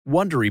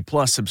Wondery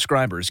Plus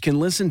subscribers can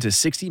listen to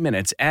 60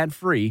 Minutes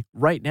ad-free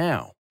right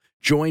now.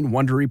 Join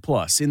Wondery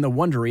Plus in the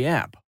Wondery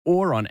app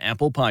or on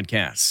Apple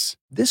Podcasts.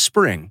 This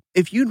spring,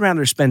 if you'd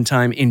rather spend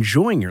time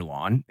enjoying your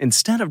lawn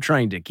instead of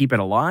trying to keep it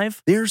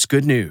alive, there's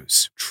good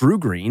news. True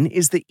Green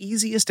is the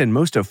easiest and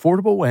most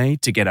affordable way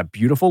to get a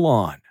beautiful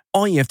lawn.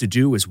 All you have to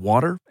do is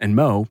water and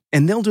mow,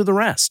 and they'll do the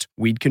rest.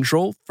 Weed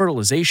control,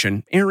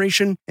 fertilization,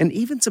 aeration, and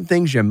even some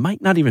things you might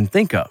not even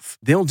think of.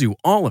 They'll do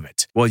all of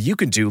it, while you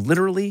can do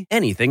literally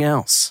anything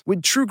else.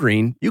 With True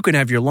Green, you can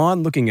have your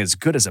lawn looking as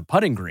good as a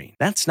putting green.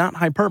 That's not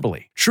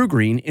hyperbole. True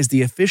Green is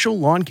the official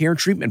lawn care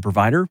treatment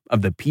provider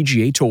of the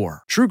PGA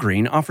Tour. True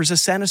Green offers a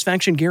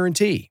satisfaction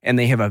guarantee, and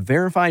they have a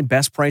verified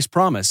best price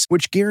promise,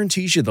 which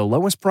guarantees you the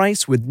lowest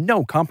price with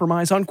no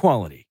compromise on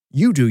quality.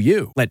 You do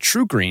you. Let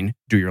True Green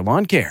do your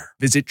lawn care.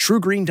 Visit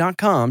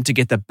TrueGreen.com to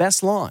get the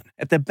best lawn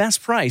at the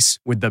best price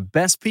with the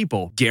best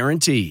people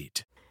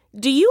guaranteed.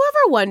 Do you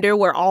ever wonder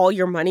where all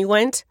your money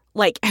went?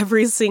 Like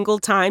every single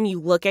time you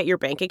look at your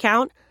bank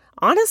account?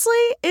 Honestly,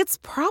 it's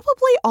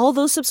probably all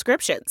those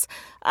subscriptions.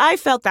 I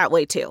felt that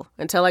way too,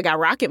 until I got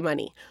Rocket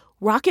Money.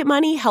 Rocket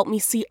Money helped me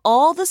see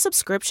all the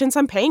subscriptions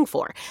I'm paying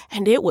for,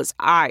 and it was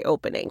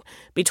eye-opening.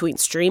 Between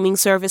streaming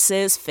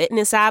services,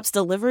 fitness apps,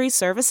 delivery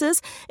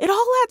services, it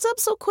all adds up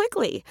so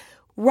quickly.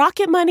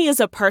 Rocket Money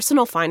is a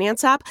personal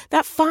finance app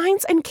that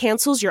finds and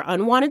cancels your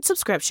unwanted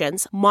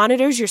subscriptions,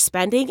 monitors your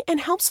spending, and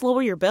helps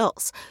lower your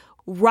bills.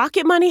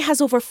 Rocket Money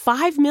has over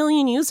 5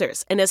 million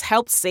users and has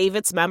helped save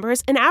its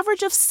members an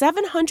average of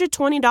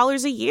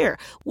 $720 a year,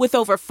 with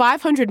over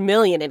 500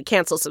 million in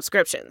canceled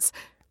subscriptions.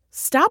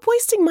 Stop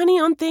wasting money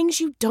on things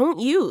you don't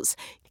use.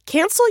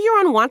 Cancel your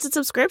unwanted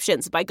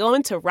subscriptions by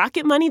going to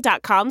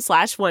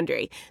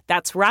rocketmoney.com/Wondery.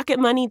 That's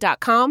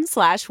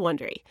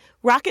rocketmoney.com/Wondery.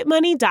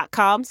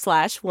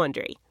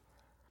 rocketmoney.com/Wondery.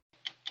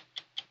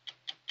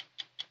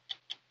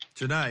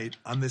 Tonight,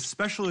 on this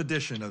special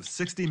edition of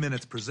 60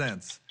 Minutes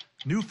Presents,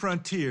 New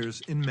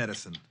Frontiers in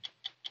Medicine.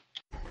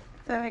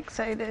 So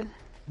excited.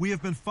 We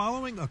have been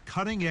following a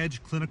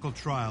cutting-edge clinical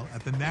trial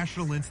at the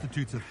National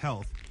Institutes of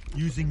Health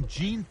using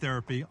gene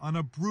therapy on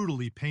a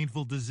brutally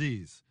painful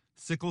disease,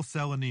 sickle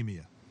cell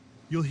anemia.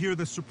 You'll hear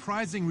the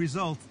surprising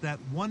results that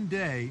one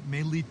day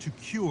may lead to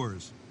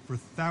cures for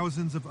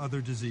thousands of other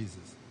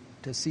diseases.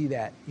 To see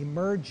that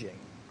emerging,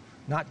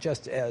 not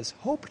just as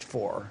hoped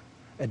for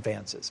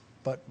advances,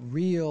 but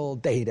real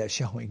data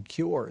showing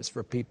cures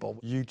for people.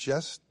 You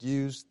just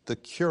used the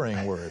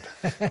curing word.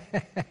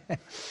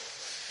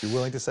 You're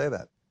willing to say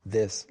that?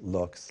 This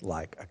looks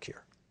like a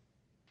cure.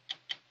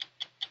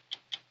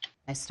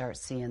 I start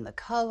seeing the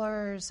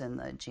colors and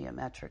the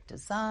geometric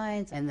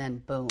designs, and then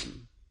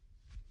boom,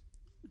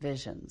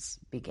 visions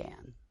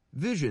began.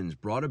 Visions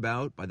brought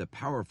about by the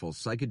powerful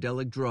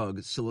psychedelic drug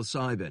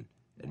psilocybin,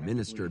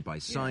 administered by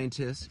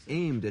scientists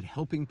aimed at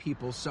helping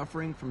people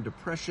suffering from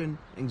depression,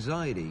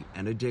 anxiety,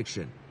 and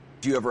addiction.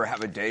 Do you ever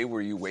have a day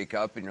where you wake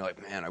up and you're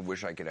like, man, I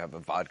wish I could have a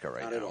vodka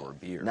right now or a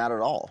beer? Not at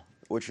all,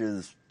 which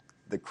is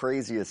the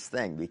craziest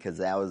thing because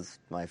that was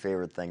my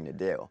favorite thing to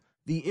do.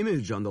 The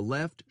image on the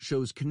left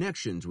shows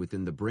connections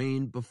within the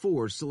brain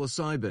before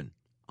psilocybin.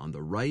 On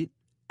the right,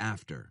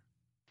 after.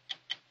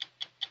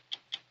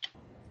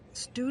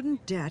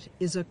 Student debt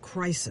is a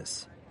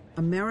crisis.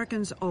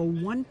 Americans owe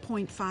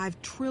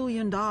 $1.5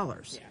 trillion.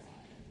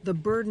 The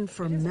burden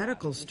for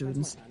medical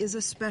students is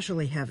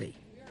especially heavy.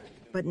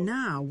 But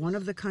now one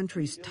of the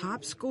country's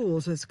top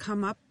schools has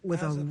come up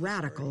with a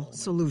radical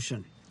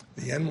solution.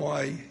 The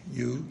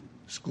NYU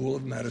School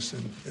of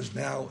Medicine is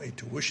now a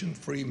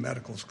tuition-free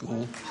medical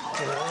school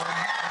for all.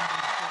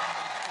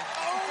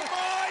 Oh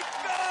my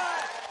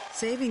God!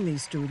 Saving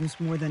these students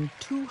more than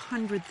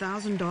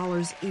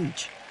 $200,000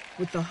 each,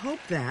 with the hope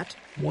that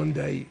one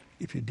day,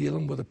 if you're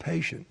dealing with a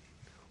patient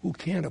who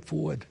can't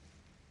afford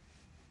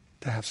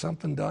to have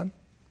something done,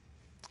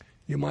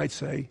 you might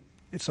say,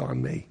 it's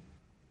on me.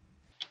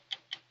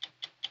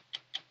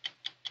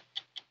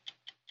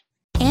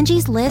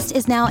 Angie's List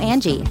is now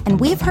Angie, and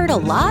we've heard a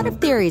lot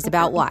of theories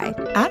about why.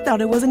 I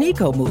thought it was an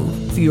eco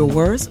move. Fewer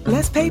words,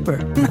 less paper.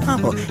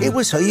 No, it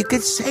was so you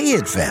could say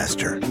it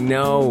faster.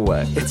 No,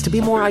 it's to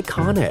be more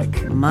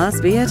iconic.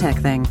 Must be a tech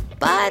thing.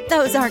 But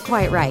those aren't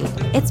quite right.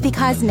 It's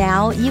because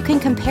now you can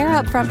compare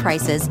upfront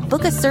prices,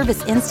 book a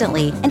service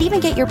instantly, and even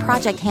get your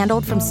project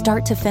handled from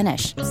start to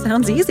finish.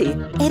 Sounds easy.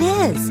 It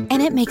is,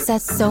 and it makes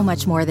us so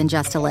much more than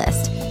just a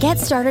list. Get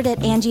started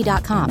at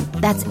Angie.com.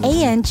 That's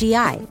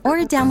ANGI, or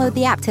download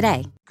the app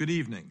today. Good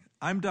evening.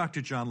 I'm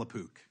Dr. John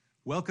LaPook.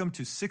 Welcome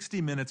to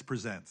 60 Minutes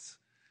Presents.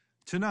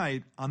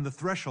 Tonight, on the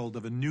threshold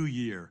of a new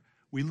year,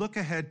 we look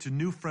ahead to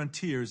new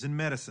frontiers in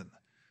medicine.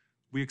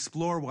 We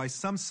explore why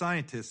some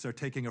scientists are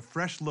taking a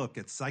fresh look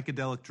at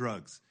psychedelic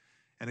drugs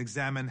and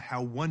examine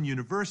how one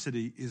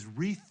university is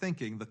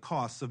rethinking the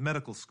costs of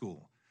medical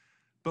school.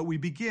 But we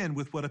begin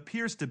with what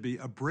appears to be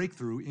a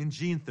breakthrough in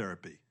gene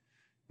therapy.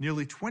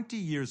 Nearly 20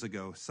 years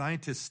ago,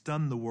 scientists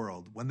stunned the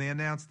world when they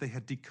announced they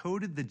had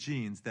decoded the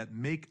genes that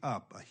make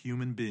up a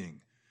human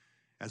being.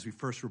 As we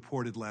first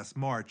reported last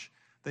March,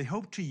 they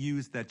hoped to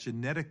use that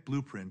genetic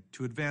blueprint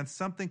to advance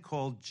something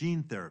called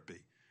gene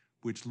therapy,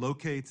 which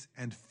locates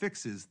and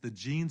fixes the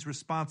genes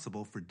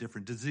responsible for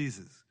different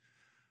diseases.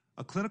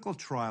 A clinical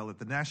trial at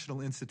the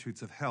National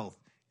Institutes of Health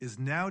is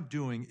now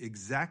doing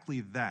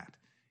exactly that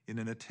in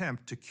an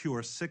attempt to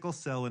cure sickle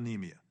cell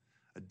anemia,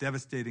 a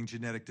devastating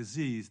genetic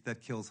disease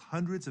that kills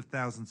hundreds of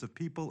thousands of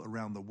people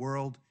around the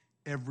world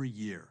every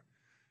year.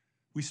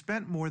 We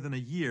spent more than a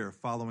year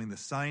following the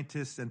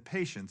scientists and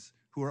patients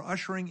who are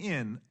ushering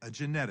in a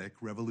genetic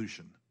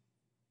revolution.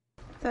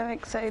 So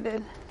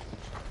excited.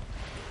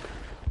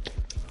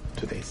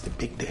 Today's the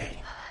big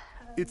day.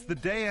 It's the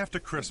day after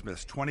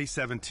Christmas,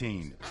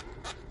 2017.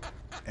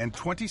 And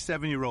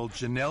 27-year-old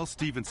Janelle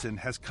Stevenson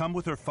has come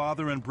with her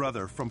father and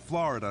brother from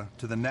Florida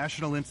to the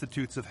National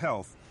Institutes of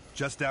Health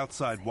just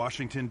outside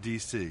Washington,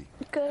 D.C.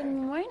 Good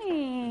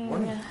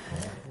morning.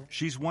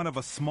 She's one of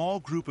a small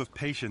group of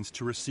patients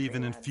to receive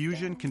an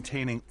infusion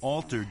containing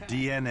altered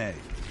DNA.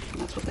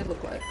 That's what they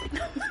look like.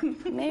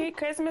 Merry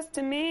Christmas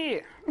to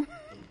me.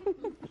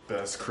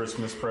 Best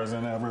Christmas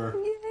present ever.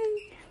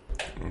 Yay.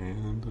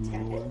 And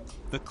another one.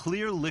 The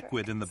clear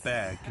liquid in the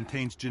bag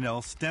contains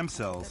Janelle's stem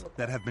cells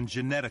that have been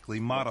genetically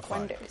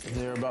modified.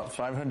 There are about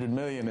 500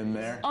 million in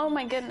there. Oh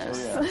my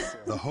goodness. Oh, yeah.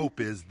 The hope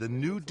is the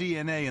new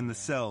DNA in the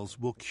cells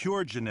will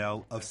cure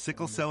Janelle of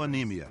sickle cell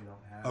anemia,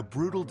 a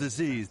brutal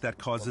disease that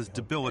causes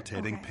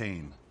debilitating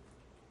pain.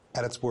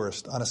 At its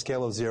worst, on a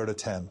scale of 0 to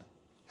 10,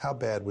 how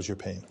bad was your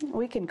pain?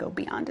 We can go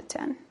beyond a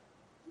 10.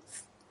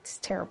 It's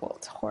terrible.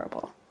 It's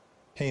horrible.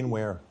 Pain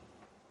where?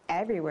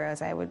 Everywhere,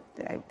 as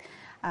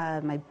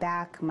my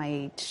back,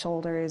 my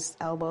shoulders,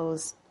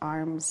 elbows,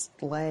 arms,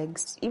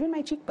 legs, even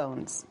my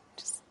cheekbones.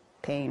 Just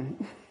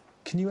pain.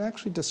 Can you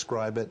actually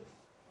describe it?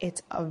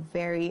 It's a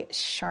very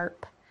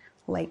sharp,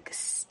 like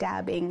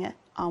stabbing,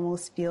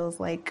 almost feels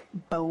like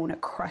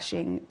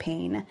bone-crushing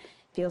pain.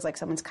 Feels like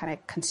someone's kind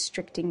of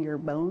constricting your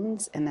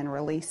bones and then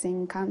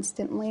releasing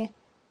constantly.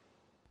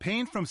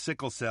 Pain from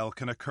sickle cell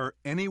can occur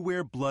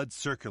anywhere blood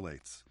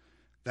circulates.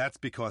 That's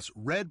because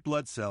red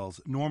blood cells,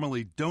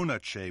 normally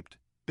donut-shaped,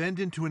 bend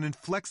into an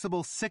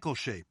inflexible sickle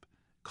shape,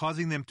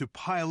 causing them to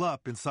pile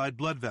up inside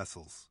blood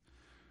vessels.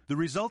 The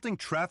resulting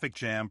traffic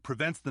jam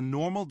prevents the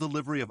normal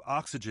delivery of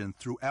oxygen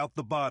throughout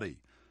the body,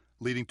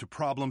 leading to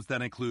problems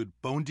that include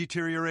bone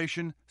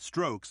deterioration,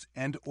 strokes,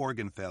 and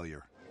organ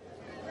failure.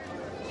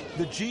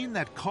 The gene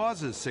that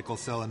causes sickle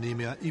cell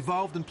anemia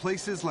evolved in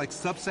places like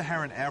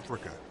sub-Saharan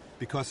Africa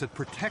because it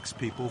protects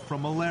people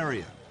from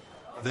malaria.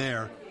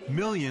 There,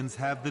 millions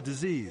have the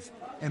disease,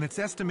 and it's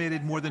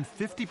estimated more than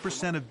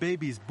 50% of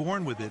babies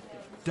born with it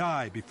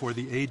die before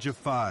the age of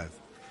 5.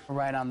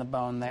 Right on the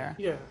bone there.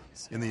 Yeah.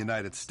 In the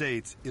United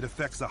States, it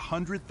affects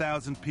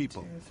 100,000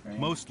 people,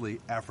 mostly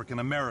African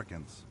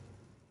Americans.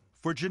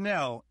 For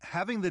Janelle,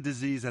 having the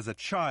disease as a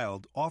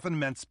child often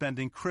meant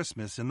spending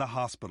Christmas in the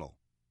hospital.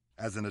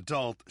 As an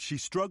adult, she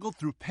struggled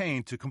through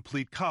pain to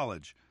complete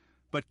college,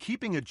 but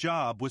keeping a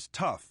job was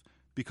tough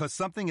because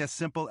something as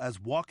simple as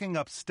walking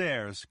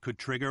upstairs could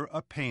trigger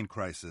a pain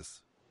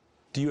crisis.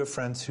 Do you have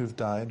friends who've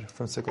died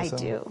from sickle cell?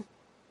 I do.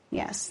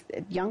 Yes,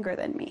 younger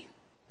than me.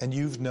 And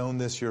you've known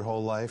this your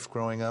whole life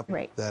growing up?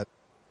 Right. That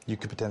you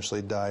could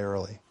potentially die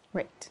early?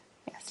 Right,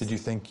 yes. Did you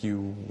think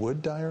you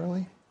would die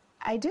early?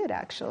 I did,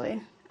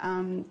 actually.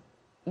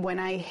 When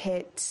I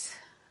hit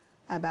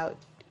about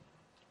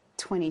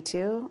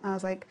 22, I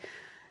was like,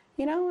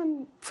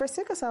 for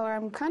sickle cell,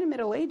 I'm kind of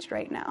middle-aged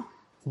right now.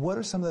 What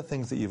are some of the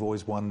things that you've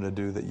always wanted to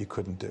do that you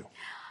couldn't do?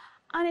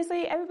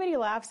 Honestly, everybody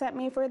laughs at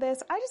me for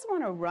this. I just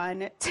want to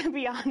run, to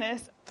be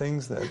honest.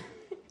 Things that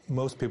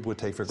most people would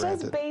take for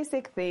granted. Just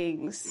basic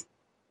things.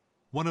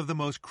 One of the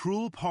most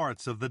cruel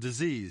parts of the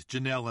disease,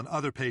 Janelle and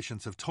other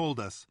patients have told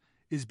us,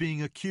 is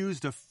being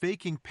accused of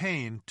faking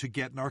pain to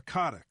get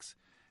narcotics,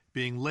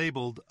 being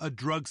labeled a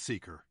drug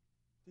seeker.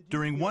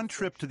 During one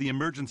trip to the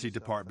emergency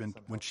department,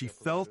 when she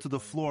fell to the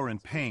floor in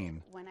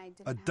pain,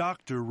 a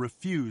doctor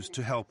refused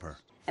to help her.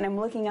 And I'm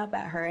looking up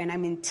at her, and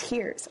I'm in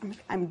tears.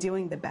 I'm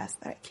doing the best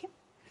that I can.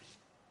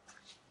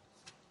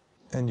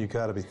 And you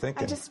got to be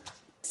thinking.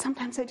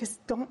 Sometimes I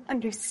just don't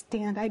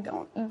understand. I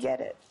don't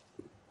get it.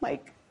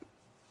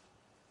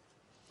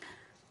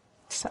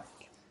 So,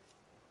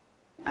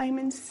 I'm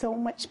in so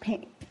much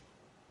pain.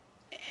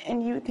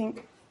 And you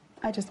think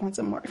I just want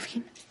some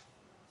morphine.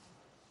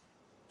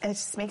 It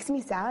just makes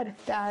me sad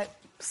that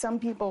some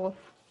people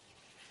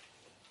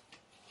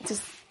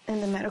just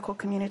in the medical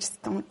community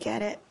just don't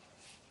get it.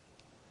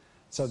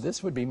 So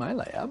this would be my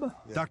lab.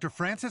 Dr.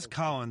 Francis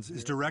Collins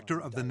is director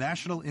of the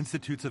National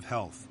Institutes of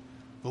Health,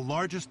 the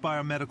largest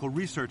biomedical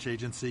research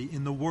agency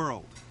in the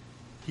world.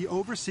 He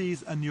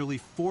oversees a nearly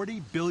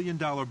 $40 billion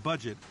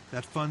budget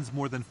that funds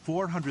more than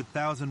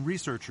 400,000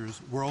 researchers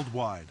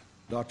worldwide.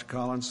 Dr.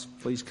 Collins,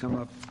 please come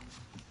up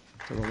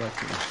to the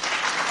lectern.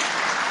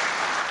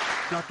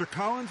 Dr.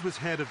 Collins was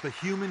head of the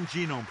Human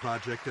Genome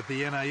Project at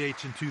the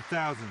NIH in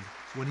 2000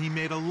 when he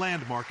made a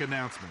landmark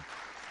announcement.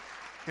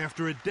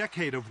 After a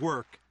decade of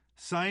work,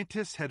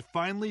 scientists had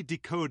finally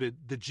decoded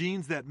the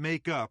genes that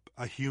make up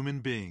a human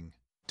being.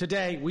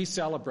 Today, we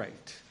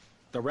celebrate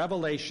the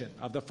revelation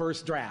of the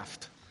first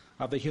draft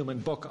of the Human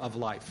Book of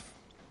Life.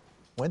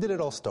 When did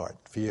it all start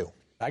for you?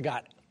 I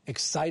got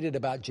excited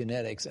about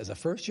genetics as a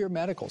first-year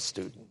medical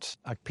student.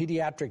 A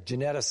pediatric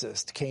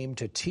geneticist came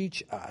to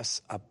teach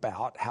us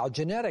about how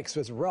genetics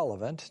was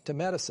relevant to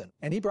medicine.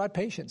 And he brought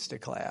patients to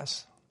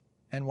class.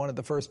 And one of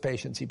the first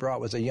patients he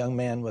brought was a young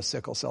man with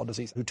sickle cell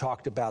disease who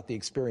talked about the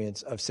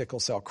experience of sickle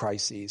cell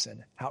crises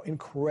and how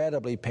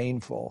incredibly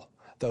painful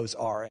those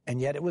are. And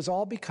yet it was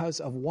all because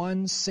of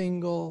one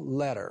single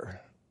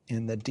letter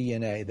in the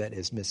DNA that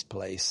is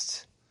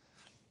misplaced.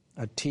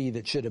 A T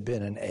that should have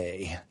been an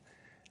A.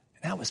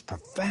 That was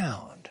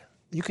profound.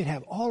 You could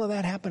have all of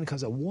that happen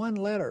because of one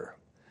letter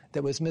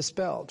that was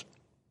misspelled.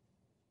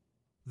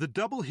 The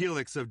double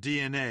helix of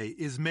DNA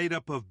is made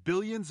up of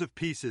billions of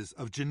pieces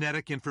of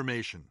genetic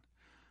information.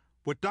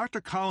 What Dr.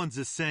 Collins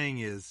is saying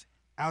is,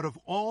 out of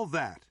all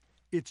that,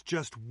 it's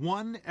just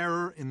one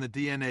error in the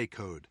DNA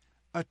code,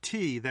 a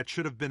T that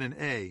should have been an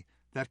A,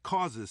 that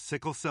causes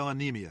sickle cell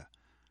anemia.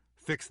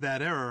 Fix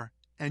that error,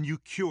 and you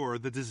cure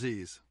the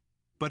disease.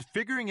 But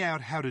figuring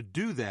out how to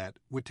do that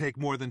would take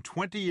more than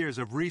 20 years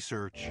of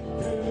research and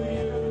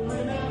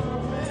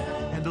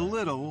a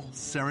little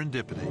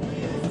serendipity.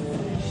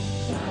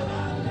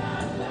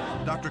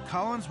 Dr.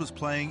 Collins was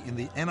playing in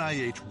the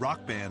NIH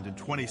Rock Band in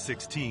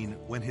 2016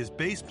 when his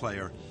bass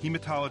player,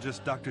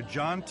 hematologist Dr.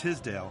 John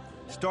Tisdale,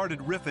 started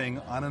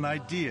riffing on an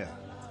idea.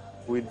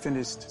 We'd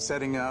finished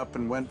setting up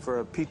and went for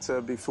a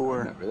pizza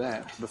before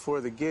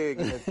the gig.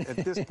 At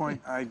this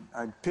point, I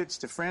pitched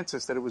to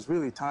Francis that it was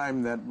really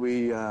time that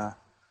we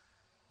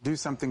do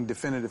something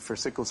definitive for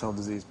sickle cell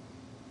disease.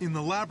 In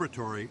the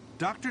laboratory,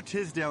 Dr.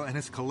 Tisdale and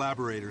his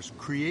collaborators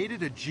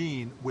created a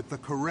gene with the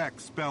correct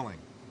spelling.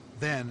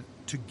 Then,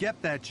 to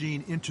get that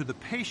gene into the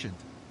patient,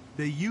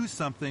 they used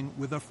something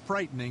with a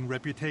frightening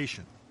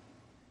reputation.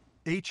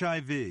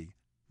 HIV,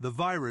 the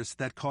virus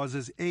that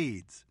causes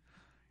AIDS.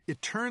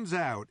 It turns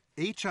out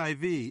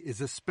HIV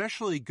is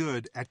especially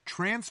good at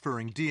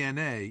transferring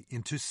DNA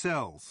into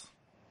cells.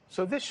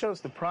 So this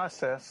shows the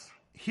process.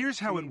 Here's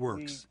how it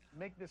works.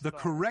 The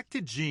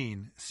corrected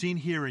gene, seen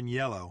here in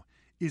yellow,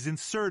 is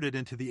inserted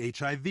into the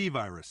HIV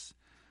virus.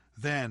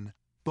 Then,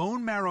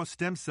 bone marrow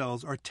stem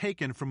cells are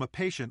taken from a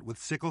patient with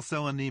sickle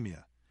cell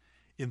anemia.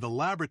 In the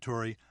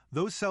laboratory,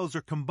 those cells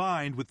are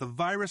combined with the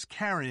virus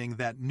carrying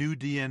that new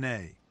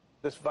DNA.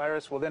 This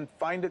virus will then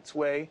find its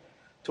way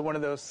to one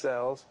of those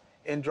cells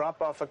and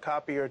drop off a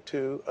copy or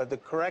two of the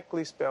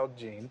correctly spelled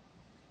gene,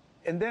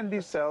 and then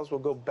these cells will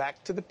go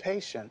back to the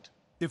patient.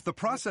 If the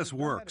process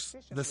works,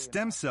 the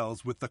stem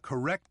cells with the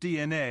correct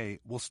DNA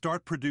will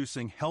start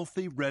producing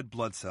healthy red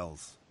blood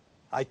cells.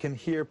 I can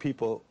hear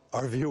people,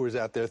 our viewers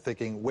out there,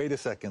 thinking, wait a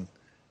second,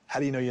 how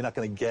do you know you're not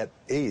going to get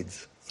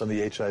AIDS from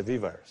the HIV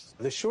virus?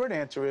 The short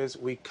answer is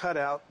we cut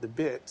out the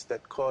bits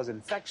that cause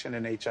infection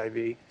in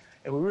HIV,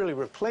 and we really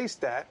replace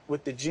that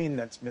with the gene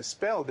that's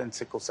misspelled in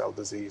sickle cell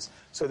disease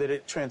so that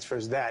it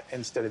transfers that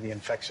instead of the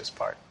infectious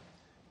part.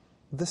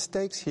 The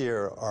stakes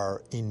here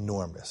are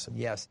enormous.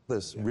 Yes.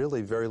 There's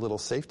really very little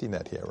safety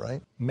net here,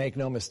 right? Make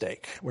no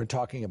mistake. We're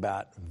talking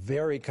about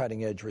very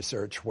cutting-edge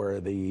research where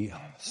the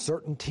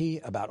certainty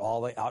about all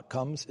the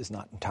outcomes is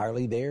not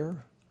entirely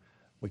there.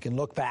 We can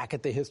look back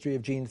at the history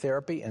of gene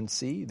therapy and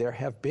see there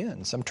have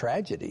been some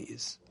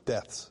tragedies.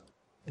 Deaths.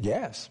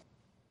 Yes.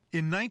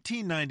 In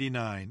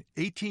 1999,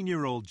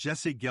 18-year-old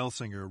Jesse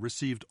Gelsinger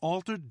received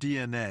altered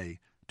DNA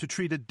to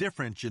treat a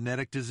different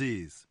genetic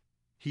disease.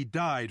 He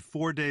died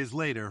 4 days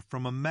later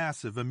from a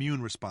massive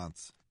immune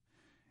response.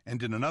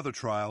 And in another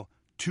trial,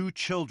 2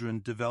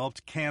 children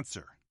developed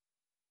cancer.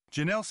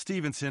 Janelle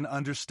Stevenson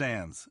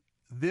understands.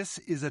 This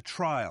is a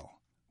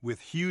trial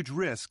with huge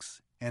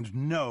risks and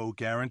no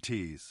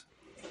guarantees.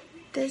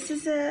 This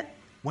is it.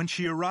 When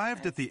she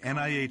arrived at the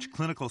NIH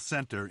Clinical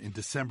Center in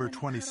December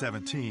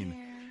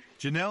 2017,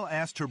 Janelle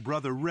asked her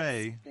brother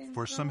Ray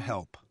for some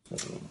help.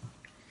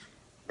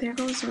 There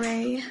goes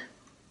Ray,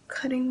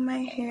 cutting my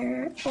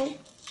hair. Oh,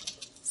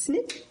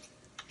 snip.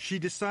 She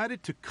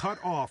decided to cut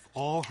off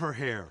all her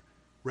hair,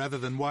 rather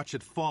than watch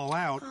it fall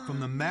out from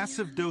the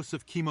massive dose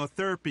of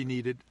chemotherapy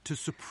needed to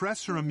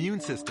suppress her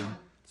immune system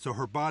so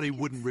her body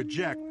wouldn't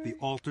reject the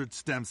altered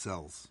stem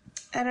cells.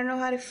 I don't know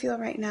how to feel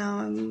right now.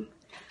 I'm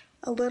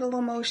a little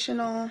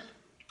emotional,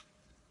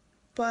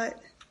 but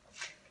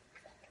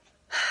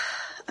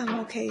I'm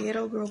okay.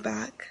 It'll grow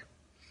back.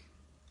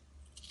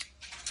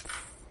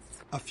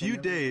 A few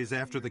days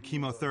after the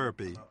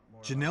chemotherapy,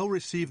 Janelle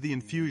received the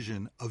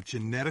infusion of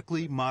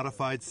genetically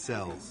modified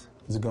cells.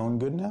 Is it going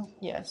good now?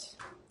 Yes.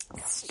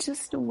 It's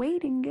just a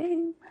waiting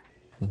game.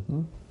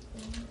 Mm-hmm.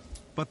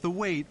 But the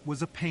wait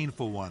was a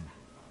painful one,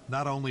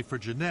 not only for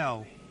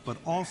Janelle, but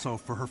also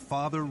for her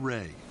father,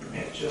 Ray,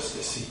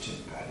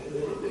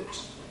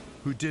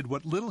 who did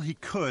what little he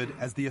could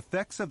as the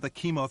effects of the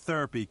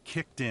chemotherapy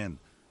kicked in,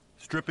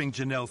 stripping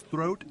Janelle's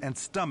throat and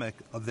stomach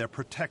of their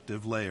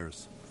protective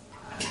layers.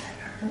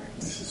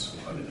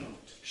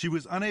 She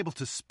was unable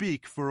to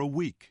speak for a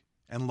week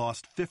and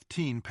lost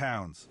 15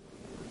 pounds.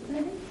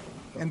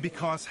 And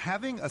because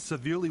having a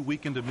severely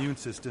weakened immune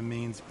system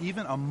means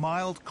even a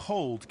mild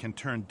cold can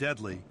turn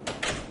deadly,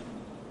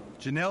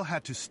 Janelle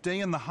had to stay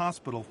in the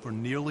hospital for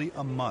nearly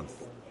a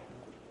month.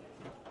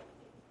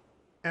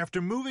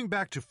 After moving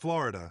back to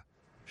Florida,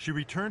 she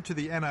returned to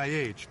the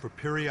NIH for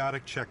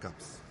periodic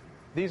checkups.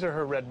 These are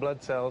her red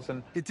blood cells,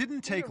 and it didn't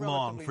take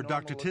long for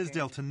Dr.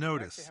 Tisdale to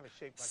notice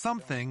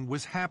something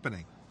was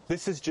happening.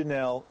 This is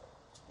Janelle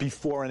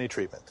before any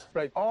treatment.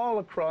 Right, all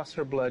across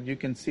her blood, you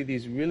can see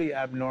these really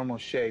abnormal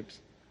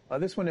shapes.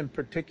 This one in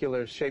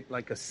particular is shaped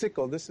like a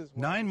sickle.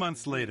 9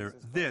 months later,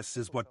 this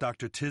is what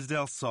Dr.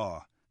 Tisdale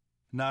saw.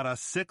 Not a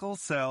sickle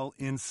cell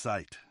in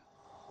sight.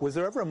 Was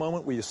there ever a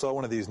moment where you saw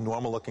one of these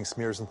normal-looking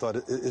smears and thought,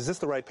 is this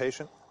the right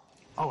patient?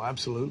 Oh,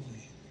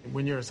 absolutely.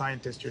 When you're a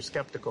scientist, you're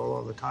skeptical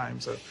all the time.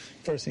 So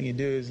first thing you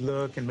do is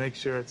look and make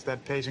sure it's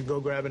that patient.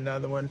 Go grab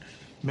another one,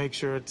 make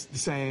sure it's the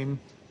same.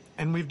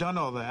 And we've done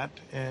all that,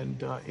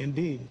 and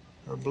indeed,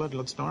 her blood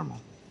looks normal.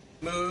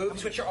 Move,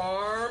 switch your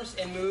arms,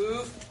 and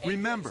move. And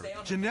remember,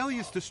 Janelle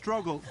used to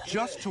struggle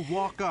just to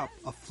walk up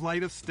a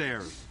flight of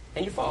stairs.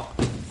 And you fall.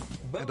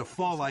 And a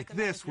fall like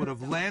this would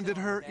have landed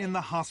her in the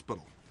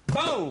hospital.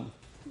 Boom!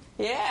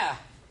 Yeah.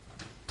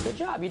 Good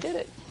job, you did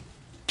it.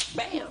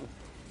 Bam!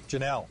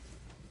 Janelle,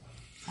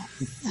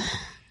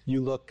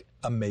 you look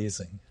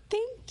amazing.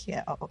 Thank you.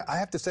 I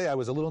have to say, I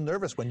was a little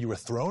nervous when you were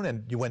thrown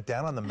and you went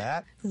down on the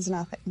mat. It's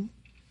nothing.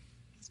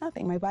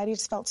 Nothing. My body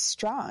just felt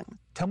strong.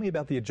 Tell me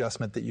about the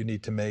adjustment that you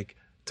need to make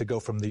to go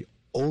from the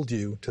old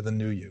you to the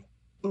new you.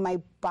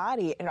 My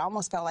body, it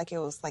almost felt like it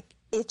was like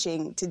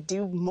itching to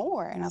do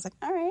more. And I was like,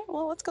 all right,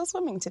 well, let's go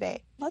swimming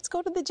today. Let's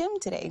go to the gym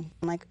today.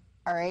 I'm like,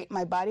 all right,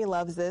 my body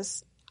loves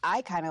this.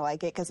 I kind of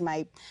like it because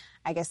I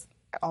guess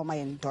all my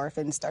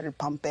endorphins started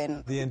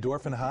pumping. The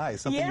endorphin high,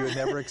 something you had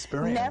never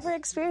experienced. Never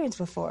experienced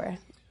before.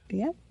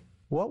 Yeah.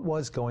 What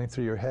was going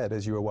through your head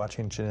as you were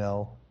watching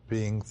Janelle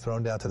being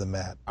thrown down to the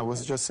mat? I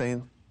was just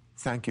saying,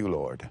 thank you,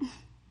 Lord.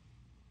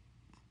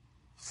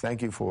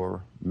 Thank you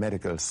for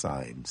medical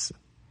science,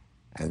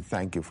 and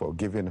thank you for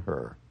giving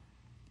her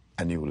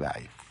a new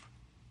life.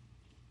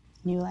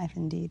 New life,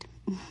 indeed.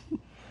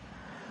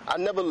 I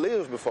never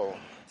lived before.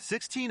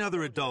 16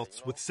 other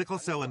adults with sickle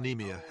cell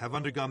anemia have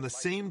undergone the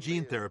same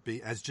gene therapy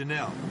as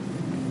Janelle.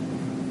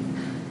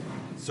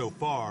 So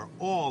far,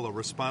 all are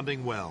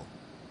responding well.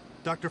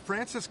 Dr.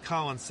 Francis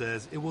Collins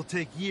says it will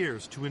take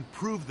years to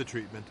improve the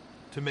treatment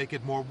to make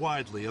it more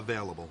widely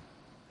available.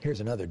 Here's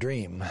another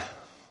dream.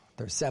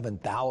 There's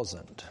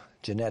 7,000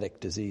 genetic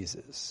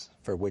diseases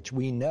for which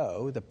we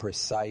know the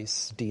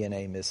precise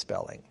DNA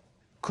misspelling.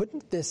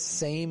 Couldn't this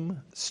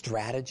same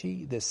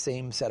strategy, this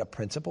same set of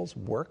principles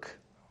work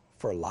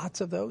for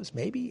lots of those?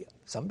 Maybe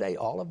someday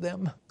all of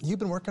them? You've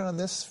been working on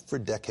this for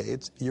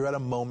decades. You're at a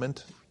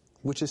moment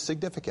which is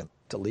significant.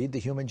 To lead the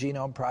Human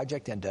Genome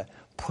Project and to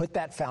put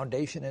that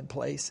foundation in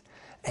place,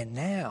 and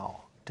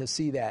now to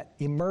see that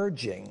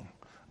emerging,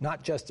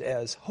 not just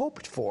as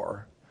hoped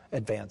for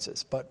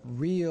advances, but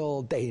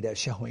real data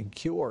showing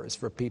cures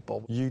for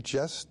people. You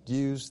just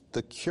used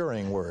the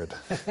curing word.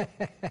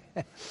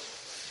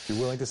 You're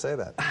willing to say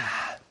that?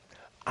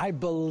 I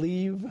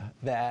believe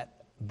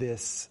that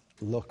this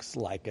looks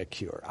like a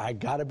cure. I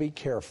gotta be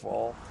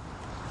careful.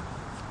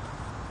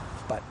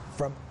 But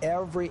from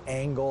every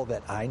angle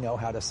that I know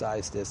how to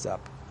size this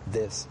up,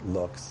 this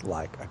looks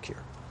like a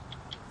cure.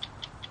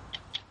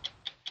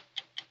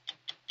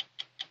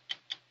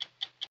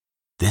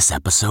 This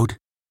episode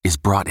is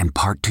brought in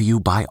part to you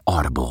by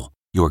Audible,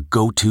 your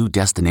go-to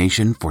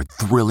destination for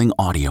thrilling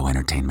audio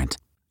entertainment.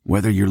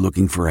 Whether you're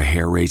looking for a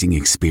hair-raising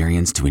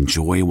experience to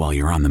enjoy while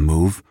you're on the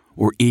move,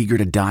 or eager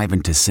to dive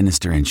into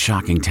sinister and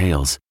shocking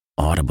tales,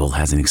 Audible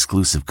has an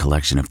exclusive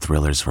collection of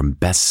thrillers from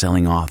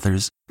best-selling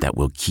authors that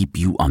will keep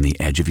you on the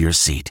edge of your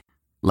seat.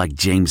 Like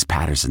James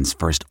Patterson's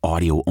first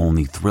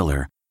audio-only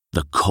thriller,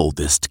 The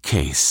Coldest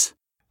Case.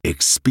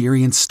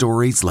 Experience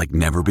stories like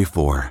never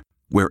before,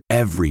 where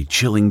every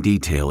chilling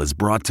detail is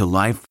brought to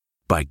life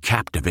by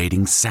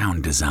captivating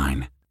sound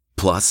design.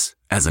 Plus,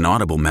 as an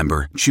Audible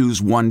member,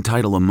 choose one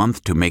title a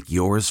month to make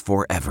yours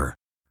forever.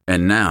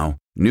 And now,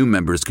 new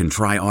members can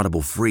try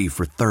Audible free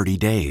for 30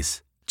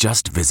 days.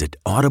 Just visit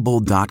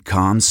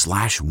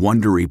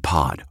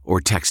audible.com/WonderyPod or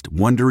text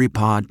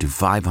WonderyPod to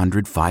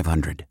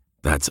 500-500.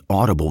 That's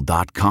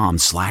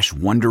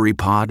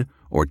audible.com/WonderyPod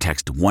or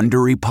text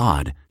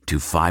WonderyPod to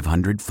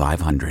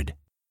 500-500.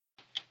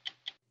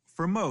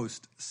 For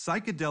most,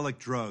 psychedelic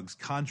drugs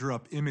conjure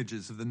up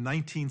images of the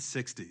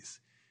 1960s,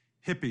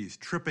 hippies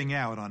tripping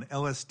out on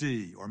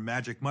LSD or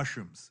magic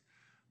mushrooms.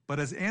 But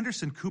as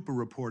Anderson Cooper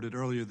reported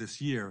earlier this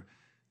year,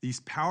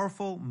 these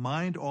powerful,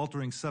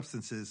 mind-altering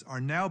substances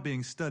are now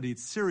being studied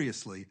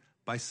seriously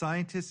by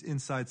scientists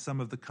inside some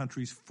of the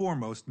country's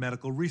foremost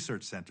medical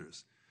research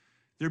centers.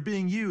 They're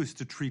being used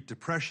to treat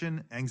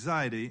depression,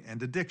 anxiety,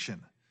 and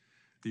addiction.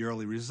 The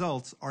early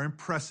results are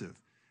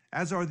impressive,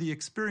 as are the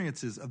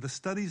experiences of the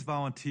study's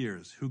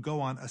volunteers who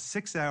go on a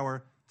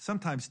 6-hour,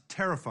 sometimes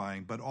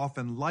terrifying but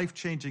often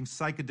life-changing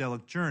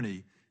psychedelic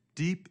journey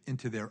deep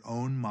into their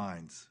own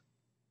minds.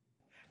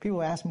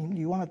 People ask me, do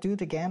you want to do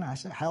it again? I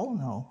said, hell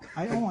no.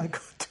 I don't want to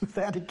go do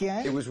that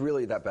again. It was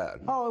really that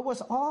bad? Oh, it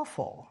was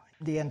awful.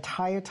 The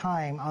entire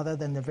time, other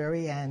than the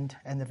very end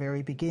and the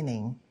very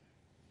beginning,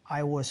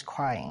 I was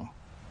crying.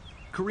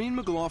 Corinne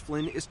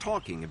McLaughlin is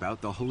talking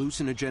about the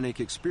hallucinogenic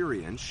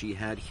experience she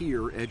had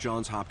here at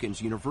Johns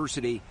Hopkins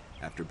University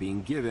after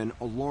being given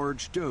a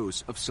large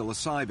dose of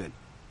psilocybin,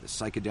 the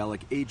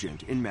psychedelic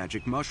agent in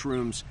magic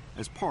mushrooms,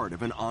 as part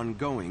of an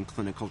ongoing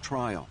clinical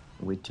trial.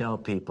 We tell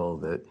people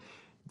that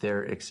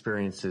their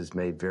experiences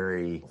may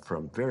vary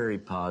from very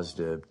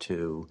positive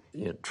to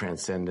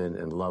transcendent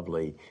and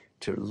lovely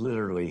to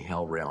literally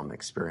hell realm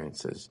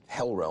experiences.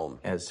 Hell realm.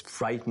 As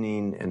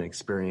frightening an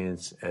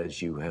experience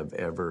as you have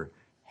ever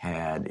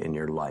had in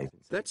your life.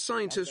 That's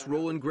scientist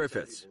Roland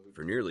Griffiths.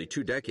 For nearly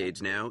 2 decades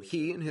now,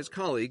 he and his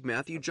colleague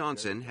Matthew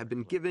Johnson have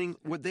been giving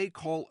what they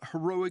call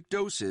heroic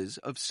doses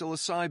of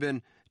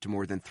psilocybin to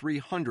more than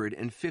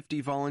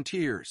 350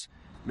 volunteers,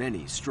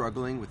 many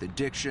struggling with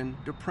addiction,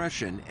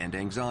 depression, and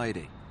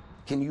anxiety.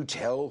 Can you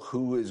tell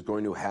who is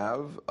going to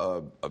have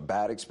a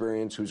bad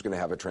experience, who's going to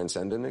have a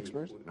transcendent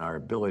experience? Our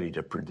ability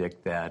to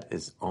predict that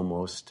is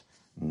almost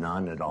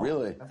none at all.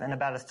 Really? And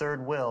about a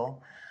third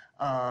will,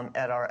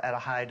 at a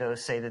high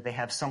dose, say that they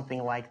have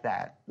something like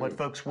that, what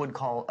folks would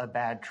call a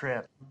bad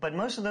trip. But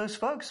most of those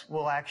folks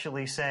will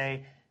actually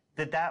say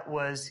that that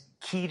was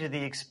key to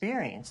the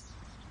experience.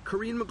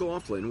 Corinne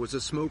McLaughlin was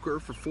a smoker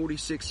for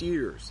 46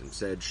 years and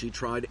said she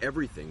tried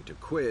everything to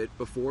quit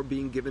before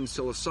being given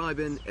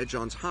psilocybin at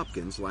Johns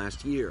Hopkins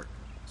last year.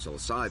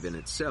 Psilocybin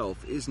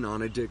itself is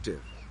non-addictive.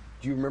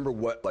 Do you remember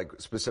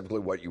specifically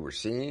what you were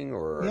seeing,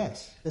 or?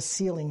 Yes. The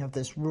ceiling of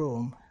this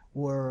room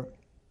were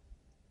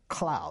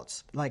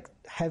clouds, like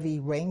heavy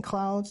rain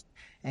clouds,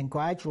 and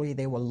gradually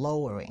they were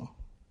lowering.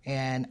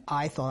 And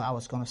I thought I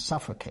was going to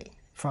suffocate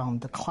from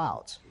the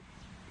clouds.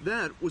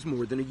 That was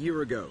more than a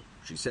year ago.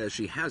 She says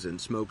she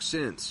hasn't smoked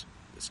since.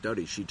 The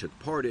study she took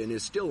part in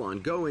is still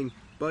ongoing,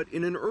 but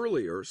in an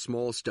earlier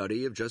small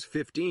study of just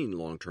 15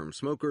 long-term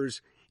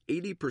smokers,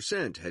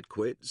 80% had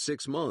quit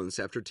 6 months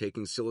after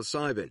taking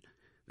psilocybin.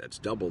 That's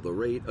double the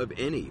rate of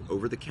any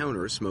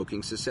over-the-counter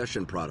smoking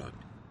cessation product.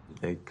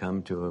 They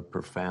come to a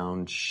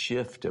profound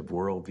shift of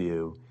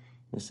worldview,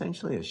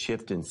 essentially a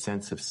shift in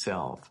sense of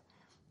self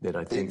that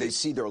I think... They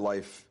see their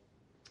life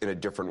in a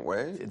different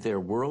way?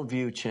 Their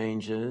worldview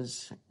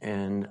changes,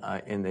 and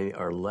they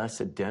are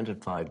less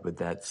identified with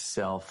that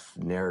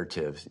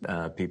self-narrative.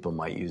 People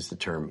might use the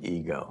term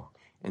ego.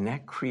 And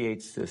that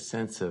creates this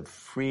sense of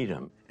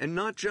freedom. And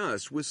not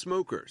just with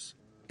smokers.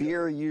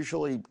 Beer,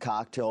 usually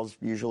cocktails,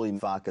 usually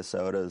vodka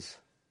sodas,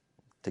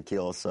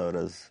 tequila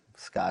sodas,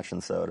 scotch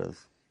and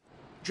sodas.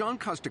 John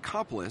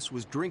Kostakopoulos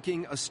was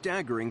drinking a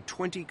staggering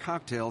 20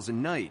 cocktails a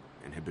night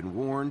and had been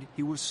warned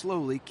he was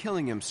slowly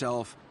killing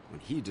himself when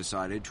he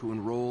decided to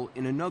enroll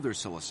in another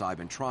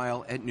psilocybin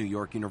trial at New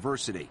York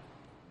University.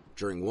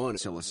 During one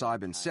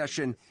psilocybin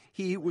session,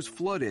 he was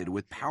flooded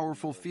with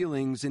powerful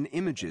feelings and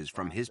images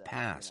from his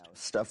past.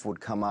 Stuff would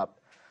come up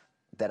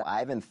that I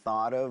haven't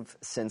thought of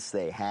since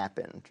they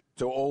happened.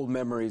 So old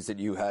memories that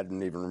you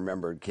hadn't even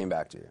remembered came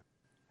back to you?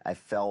 I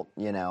felt,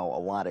 a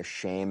lot of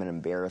shame and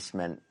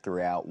embarrassment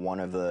throughout one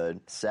of the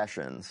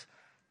sessions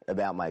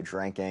about my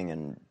drinking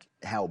and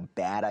how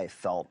bad I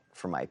felt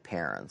for my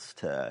parents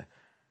to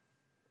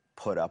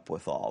put up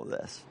with all of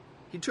this.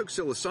 He took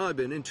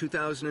psilocybin in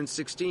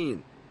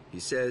 2016. He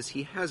says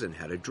he hasn't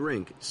had a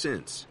drink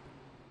since.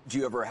 Do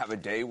you ever have a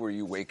day where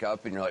you wake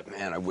up and you're like,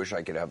 man, I wish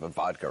I could have a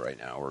vodka right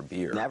now or a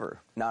beer? Never.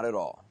 Not at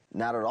all?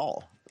 Not at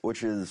all,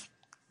 which is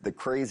the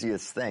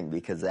craziest thing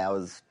because that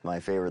was my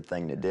favorite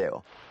thing to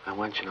do. I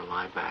want you to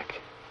lie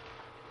back,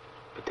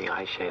 put the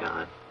eye shade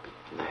on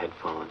and the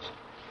headphones,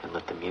 and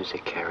let the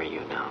music carry you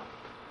now.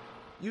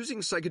 Using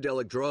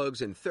psychedelic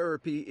drugs in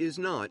therapy is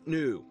not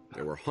new.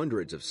 There were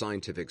hundreds of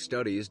scientific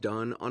studies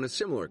done on a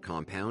similar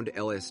compound,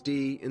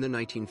 LSD, in the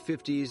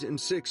 1950s and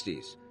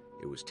 60s.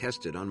 It was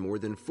tested on more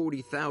than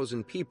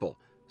 40,000 people,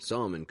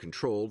 some in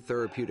controlled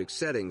therapeutic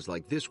settings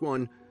like this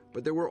one,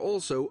 but there were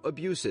also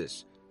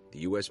abuses. The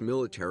U.S.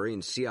 military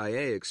and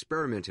CIA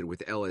experimented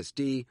with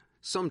LSD,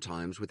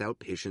 sometimes without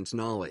patients'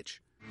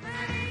 knowledge.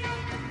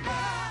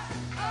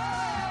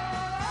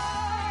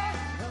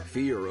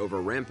 Fear over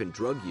rampant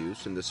drug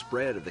use and the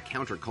spread of the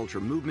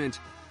counterculture movement,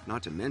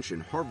 not to mention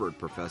Harvard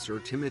professor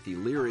Timothy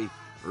Leary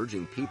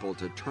urging people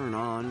to turn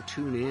on,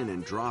 tune in,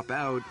 and drop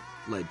out,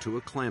 led to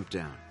a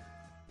clampdown.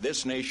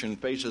 This nation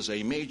faces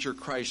a major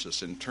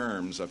crisis in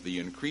terms of the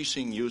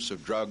increasing use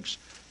of drugs,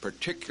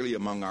 particularly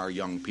among our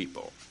young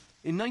people.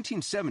 In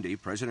 1970,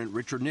 President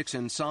Richard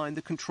Nixon signed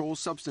the Controlled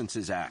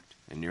Substances Act,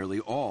 and nearly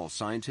all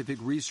scientific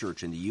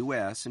research in the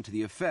U.S. into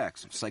the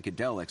effects of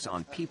psychedelics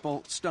on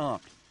people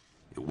stopped.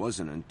 It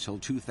wasn't until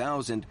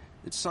 2000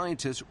 that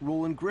scientist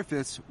Roland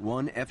Griffiths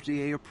won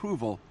FDA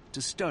approval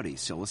to study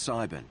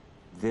psilocybin.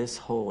 This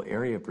whole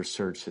area of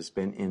research has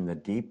been in the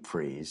deep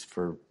freeze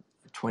for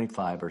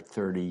 25 or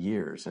 30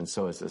 years. And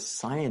so as a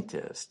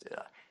scientist,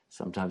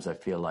 sometimes I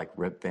feel like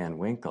Rip Van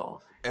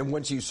Winkle. And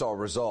once you saw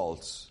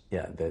results?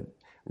 Yeah, the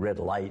red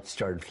light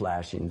started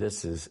flashing.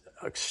 This is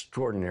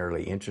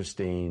extraordinarily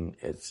interesting.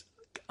 It's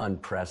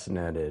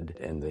unprecedented.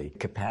 And the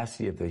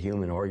capacity of the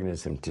human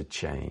organism to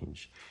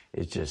change,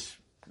 it just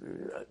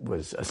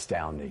was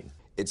astounding.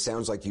 It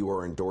sounds like you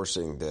are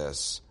endorsing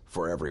this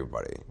for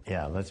everybody.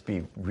 Yeah, let's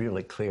be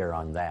really clear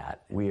on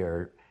that. We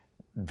are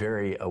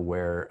very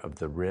aware of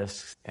the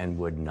risks and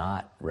would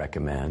not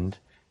recommend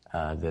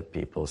that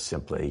people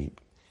simply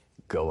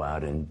go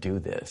out and do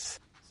this.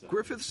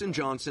 Griffiths and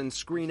Johnson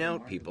screen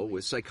out people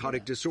with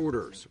psychotic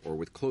disorders or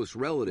with close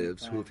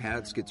relatives who have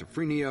had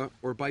schizophrenia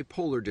or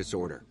bipolar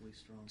disorder.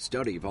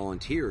 Study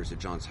volunteers at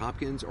Johns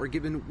Hopkins are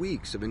given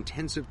weeks of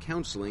intensive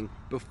counseling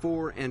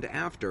before and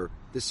after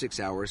the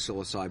 6-hour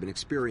psilocybin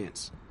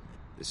experience.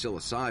 The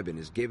psilocybin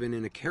is given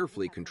in a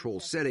carefully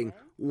controlled setting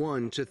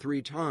 1 to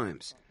 3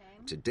 times.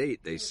 To date,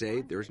 they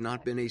say there's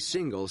not been a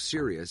single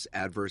serious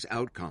adverse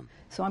outcome.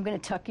 So I'm going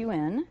to tuck you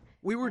in.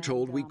 We were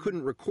told we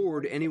couldn't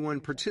record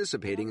anyone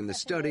participating in the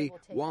study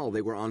while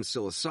they were on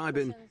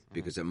psilocybin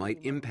because it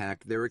might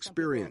impact their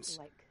experience.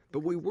 But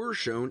we were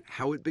shown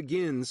how it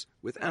begins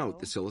without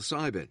the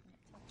psilocybin.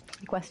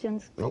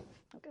 Questions? Nope.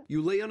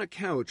 You lay on a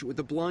couch with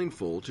a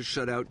blindfold to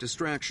shut out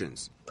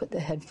distractions. Put the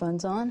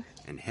headphones on.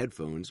 And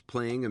headphones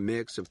playing a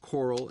mix of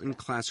choral and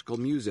classical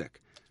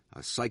music. A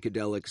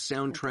psychedelic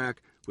soundtrack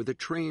with a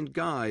trained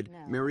guide,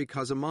 Mary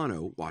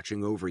Casamano,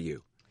 watching over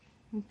you.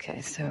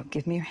 Okay, so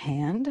give me your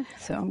hand.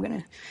 So I'm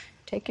going to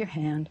take your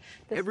hand.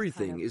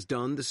 Everything is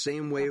done the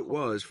same way it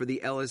was for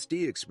the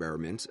LSD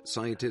experiments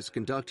scientists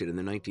conducted in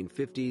the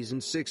 1950s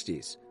and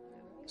 60s.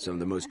 Some of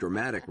the most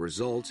dramatic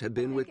results have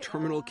been with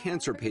terminal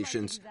cancer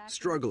patients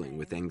struggling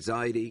with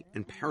anxiety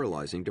and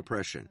paralyzing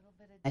depression.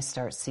 I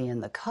start seeing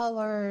the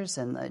colors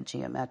and the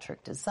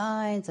geometric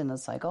designs, and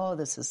it's like, oh,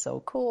 this is so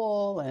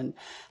cool, and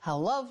how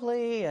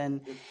lovely,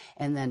 and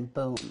then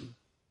boom,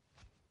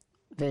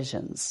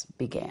 visions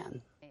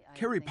began.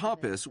 Carrie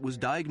Pappas was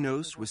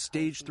diagnosed with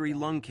stage 3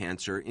 lung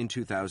cancer in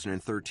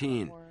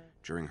 2013.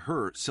 During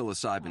her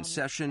psilocybin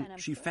session,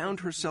 she found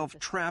herself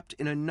trapped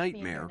in a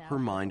nightmare her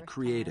mind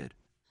created.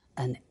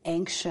 An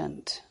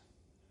ancient,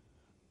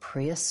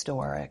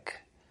 prehistoric,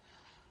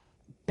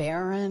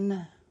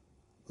 barren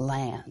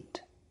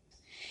land.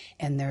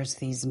 And there's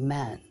these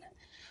men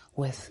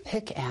with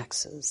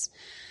pickaxes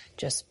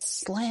just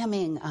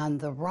slamming on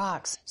the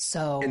rocks.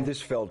 And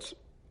this felt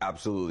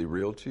absolutely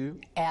real to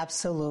you?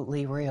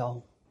 Absolutely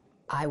real.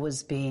 I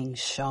was being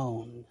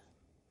shown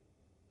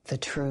the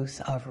truth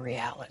of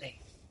reality.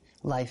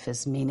 Life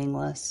is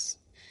meaningless.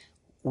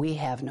 We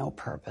have no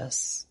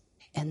purpose.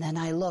 And then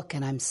I look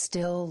and I'm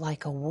still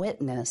like a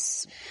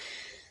witness,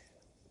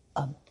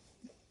 a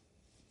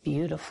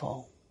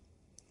beautiful,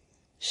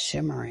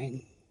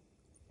 shimmering,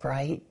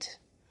 bright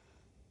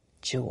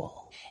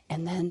jewel.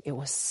 And then it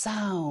was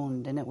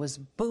sound, and it was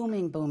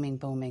booming, booming,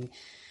 booming,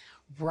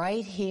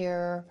 right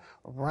here,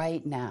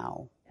 right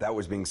now. That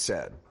was being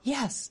said.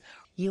 Yes,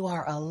 you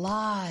are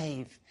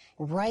alive,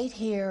 right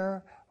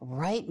here,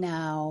 right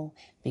now,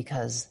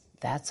 because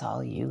that's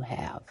all you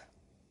have.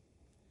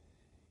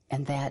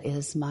 And that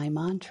is my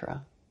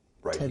mantra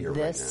to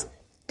this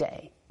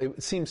day.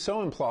 It seems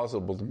so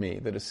implausible to me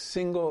that a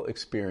single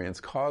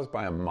experience caused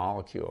by a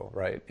molecule,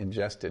 right,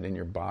 ingested in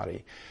your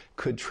body,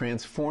 could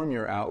transform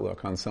your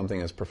outlook on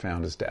something as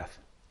profound as death.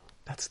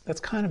 That's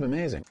kind of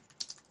amazing.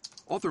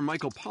 Author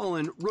Michael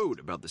Pollan wrote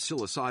about the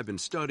psilocybin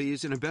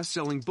studies in a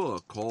best-selling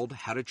book called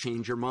How to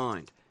Change Your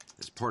Mind.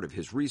 As part of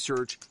his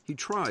research, he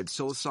tried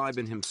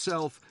psilocybin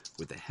himself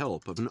with the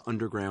help of an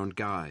underground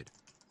guide.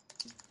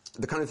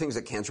 The kind of things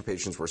that cancer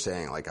patients were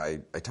saying, like, I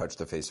touched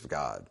the face of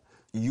God.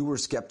 You were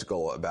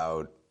skeptical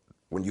about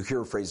when you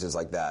hear phrases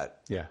like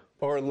that. Yeah.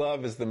 Or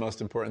love is the most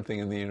important thing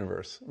in the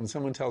universe. When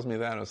someone tells me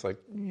that, I was like,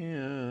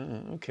 yeah,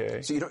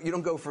 okay. So you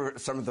don't go for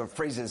some of the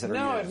phrases that are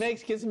used? No,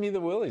 it gives me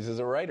the willies as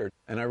a writer.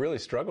 And I really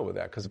struggle with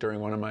that because during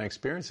one of my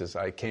experiences,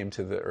 I came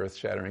to the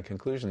earth-shattering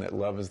conclusion that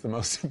love is the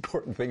most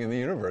important thing in the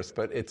universe.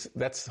 But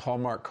that's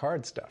Hallmark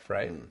card stuff,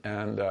 right?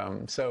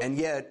 Mm. And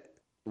yet,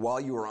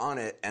 while you were on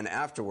it and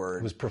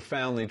afterward... It was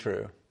profoundly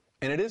true.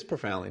 And it is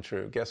profoundly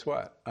true. Guess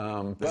what?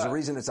 There's a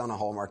reason it's on a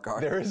Hallmark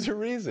card. There is a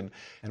reason.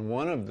 And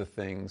one of the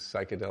things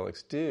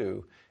psychedelics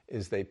do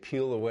is they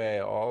peel away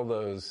all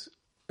those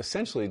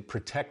essentially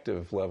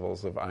protective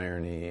levels of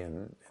irony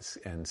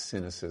and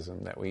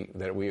cynicism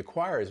that we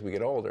acquire as we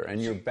get older.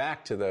 And you're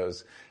back to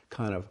those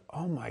kind of,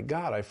 oh my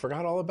God, I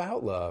forgot all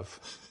about love.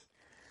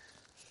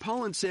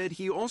 Pollan said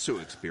he also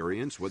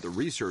experienced what the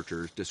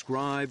researchers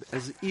describe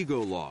as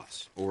ego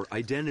loss or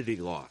identity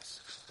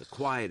loss. The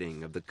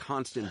quieting of the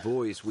constant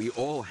voice we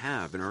all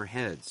have in our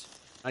heads.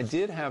 I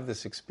did have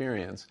this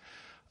experience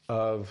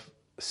of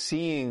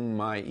seeing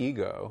my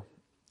ego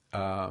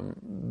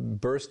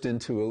burst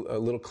into a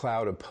little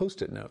cloud of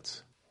Post-it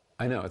notes.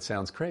 I know, it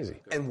sounds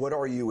crazy. And what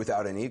are you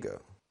without an ego?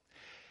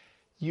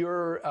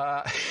 You're,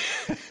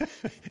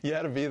 you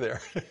had to be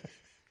there.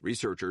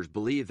 Researchers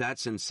believe that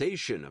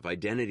sensation of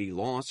identity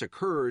loss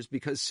occurs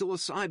because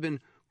psilocybin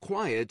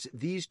quiets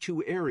these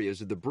two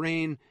areas of the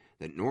brain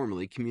that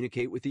normally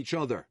communicate with each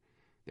other.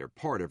 They're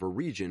part of a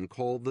region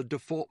called the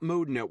default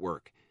mode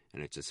network,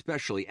 and it's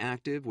especially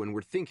active when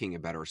we're thinking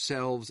about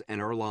ourselves and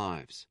our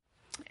lives.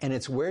 And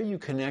it's where you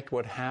connect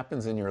what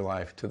happens in your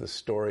life to the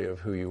story of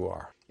who you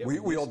are.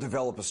 We all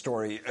develop a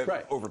story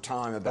over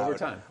time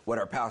about what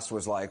our past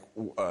was like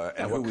and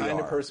who what we kind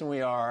are. of person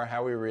we are,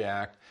 how we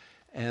react.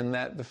 And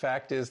that the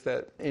fact is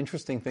that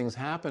interesting things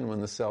happen when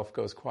the self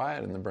goes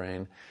quiet in the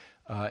brain,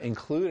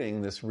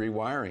 including this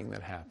rewiring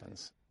that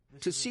happens.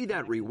 To see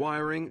that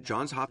rewiring,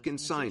 Johns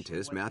Hopkins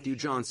scientist Matthew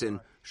Johnson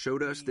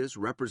showed us this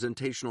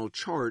representational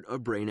chart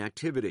of brain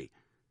activity.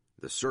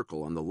 The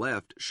circle on the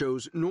left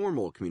shows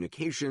normal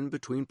communication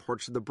between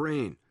parts of the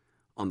brain.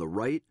 On the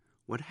right,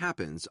 what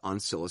happens on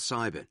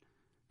psilocybin.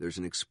 There's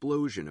an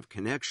explosion of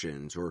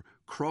connections or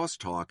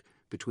crosstalk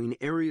between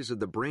areas of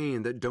the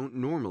brain that don't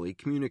normally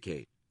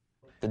communicate.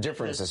 The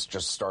difference is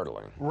just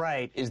startling.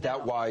 Right. Is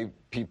that why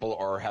people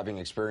are having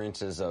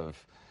experiences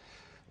of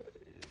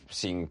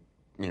seeing,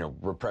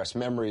 repressed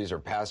memories or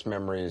past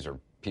memories or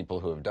people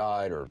who have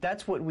died? Or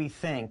That's what we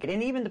think.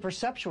 And even the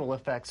perceptual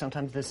effects,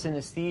 sometimes the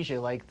synesthesia,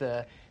 like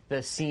the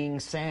seeing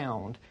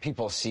sound.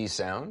 People see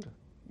sound?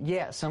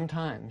 Yeah,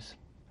 sometimes.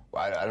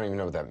 I don't even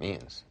know what that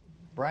means.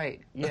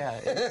 Right, yeah.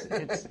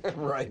 It's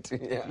right,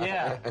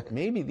 yeah.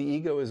 Maybe the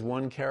ego is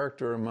one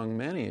character among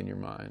many in your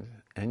mind,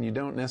 and you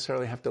don't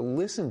necessarily have to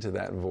listen to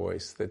that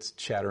voice that's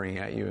chattering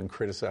at you and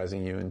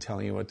criticizing you and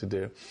telling you what to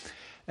do.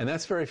 And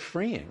that's very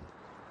freeing.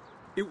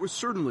 It was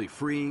certainly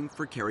freeing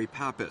for Carrie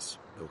Pappas,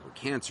 though her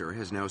cancer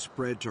has now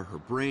spread to her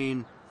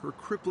brain. Her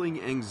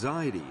crippling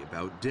anxiety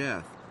about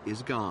death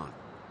is gone.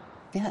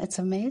 Yeah, it's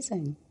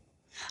amazing.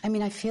 I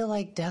mean, I feel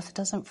like death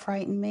doesn't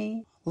frighten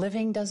me.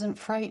 Living doesn't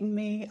frighten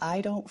me.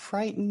 I don't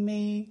frighten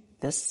me.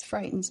 This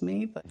frightens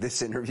me, but...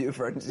 This interview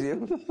frightens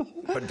you,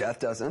 but death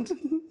doesn't?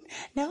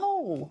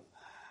 No.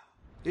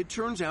 It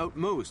turns out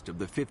most of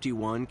the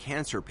 51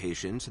 cancer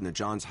patients in the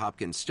Johns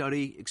Hopkins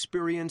study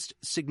experienced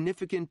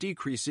significant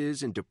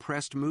decreases in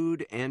depressed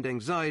mood and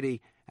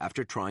anxiety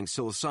after trying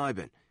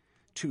psilocybin.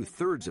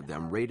 2/3 of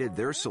them rated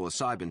their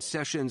psilocybin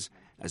sessions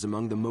as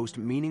among the most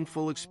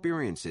meaningful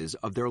experiences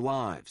of their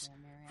lives.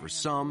 For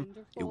some,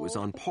 it was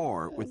on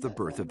par with the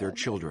birth of their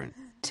children.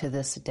 To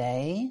this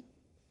day,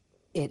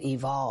 it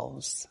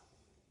evolves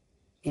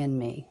in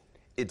me.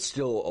 It's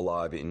still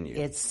alive in you.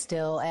 It's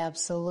still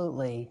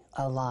absolutely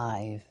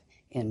alive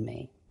in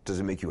me. Does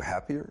it make you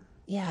happier?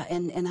 Yeah,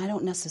 and I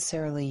don't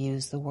necessarily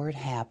use the word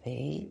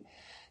happy.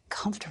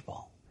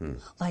 Comfortable.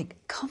 Like,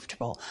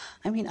 comfortable.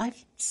 I mean,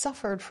 I've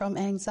suffered from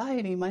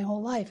anxiety my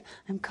whole life.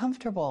 I'm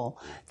comfortable.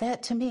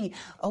 That, to me,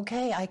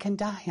 okay, I can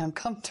die. I'm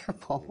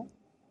comfortable.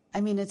 I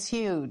mean, it's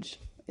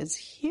huge. It's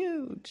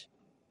huge.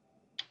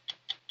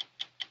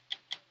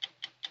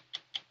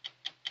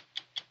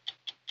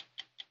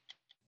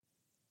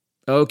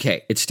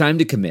 Okay, it's time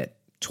to commit.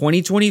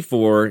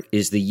 2024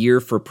 is the year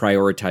for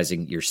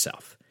prioritizing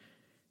yourself.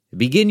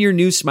 Begin your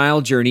new smile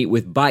journey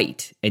with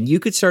Byte, and you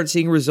could start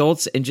seeing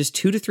results in just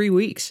 2 to 3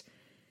 weeks.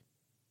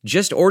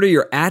 Just order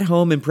your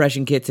at-home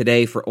impression kit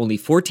today for only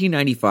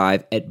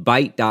 $14.95 at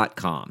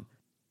Byte.com.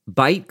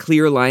 Byte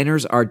clear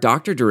liners are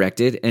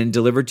doctor-directed and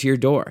delivered to your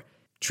door.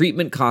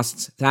 Treatment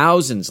costs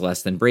thousands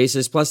less than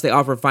braces, plus they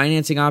offer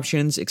financing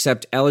options,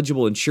 accept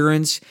eligible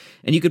insurance,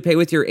 and you could pay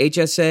with your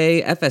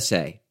HSA,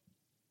 FSA.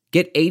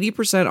 Get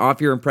 80%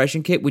 off your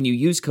impression kit when you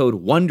use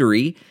code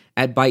WONDERY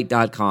at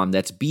Byte.com.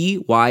 That's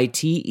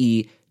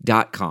BYTE.com.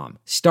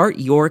 Start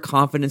your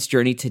confidence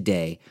journey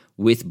today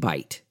with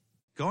Byte.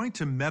 Going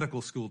to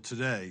medical school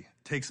today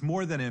takes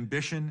more than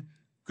ambition,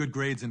 good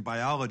grades in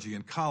biology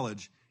in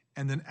college,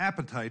 and an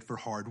appetite for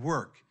hard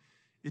work.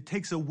 It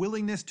takes a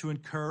willingness to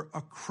incur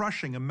a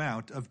crushing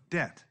amount of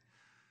debt.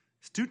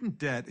 Student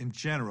debt in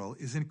general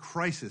is in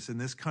crisis in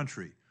this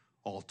country.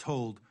 All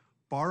told,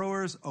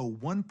 borrowers owe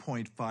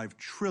 $1.5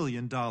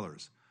 trillion,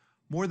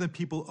 more than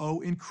people owe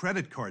in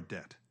credit card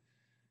debt.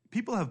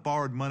 People have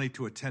borrowed money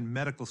to attend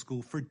medical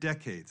school for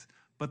decades,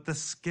 but the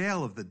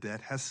scale of the debt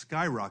has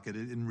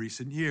skyrocketed in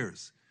recent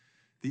years.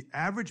 The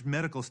average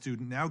medical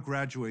student now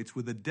graduates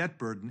with a debt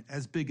burden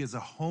as big as a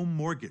home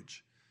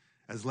mortgage.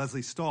 As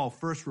Leslie Stahl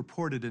first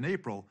reported in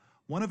April,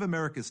 one of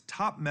America's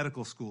top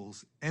medical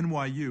schools,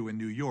 NYU in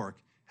New York,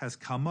 has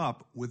come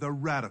up with a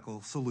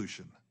radical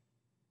solution.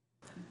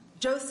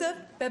 Joseph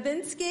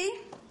Babinski.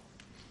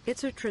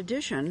 It's a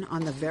tradition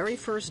on the very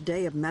first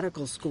day of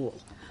medical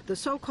school, the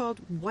so-called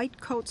white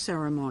coat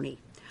ceremony,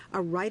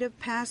 a rite of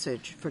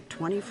passage for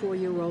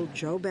 24-year-old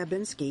Joe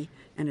Babinski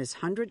and his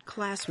 100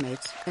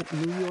 classmates at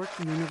New York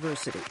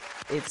University.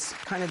 It's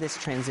kind of this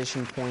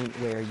transition point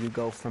where you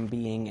go from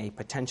being a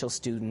potential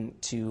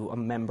student to a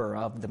member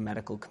of the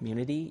medical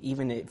community,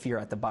 even if you're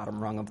at the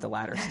bottom rung of the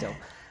ladder still.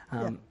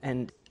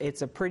 And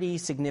it's a pretty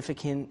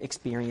significant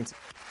experience.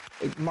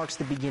 It marks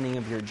the beginning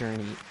of your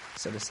journey,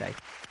 so to say.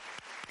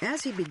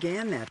 As he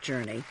began that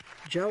journey,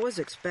 Joe was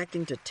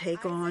expecting to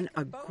take on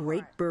a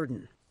great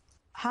burden.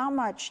 How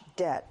much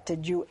debt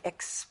did you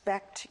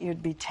expect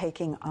you'd be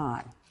taking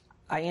on?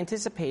 I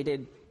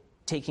anticipated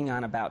taking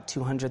on about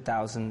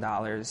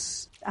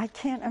 $200,000. I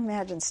can't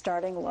imagine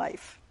starting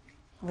life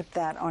with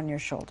that on your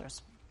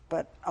shoulders.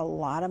 But a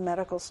lot of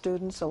medical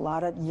students, a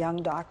lot of young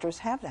doctors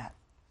have that.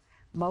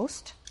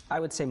 Most? I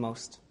would say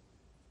most.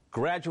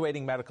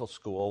 Graduating medical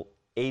school,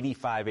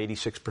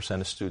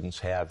 86% of students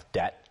have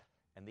debt.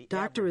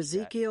 Dr.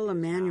 Ezekiel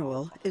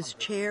Emanuel is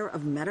chair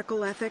of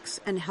medical ethics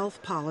and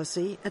health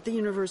policy at the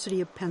University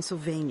of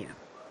Pennsylvania.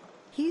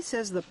 He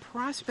says the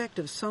prospect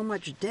of so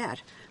much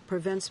debt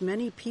prevents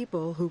many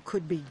people who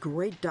could be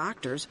great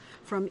doctors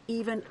from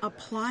even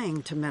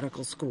applying to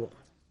medical school.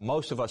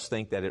 Most of us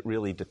think that it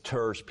really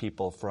deters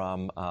people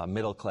from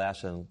middle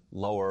class and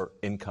lower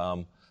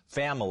income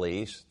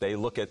families. They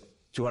look at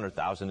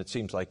 $200,000, it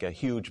seems like a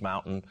huge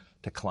mountain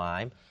to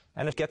climb,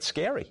 and it gets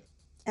scary.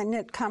 And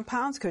it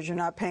compounds because you're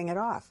not paying it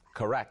off.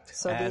 Correct.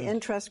 So the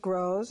interest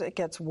grows, it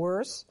gets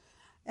worse,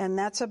 and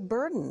that's a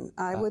burden.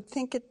 I would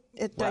think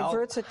it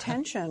diverts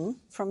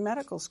attention from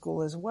medical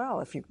school as well,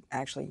 if you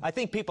actually... I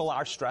think people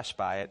are stressed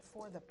by it.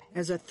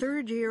 As a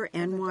third-year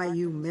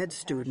NYU med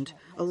student,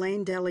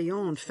 Elaine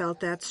DeLeon felt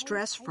that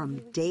stress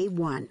from day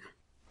one.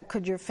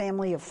 Could your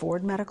family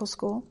afford medical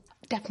school?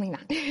 Definitely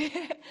not.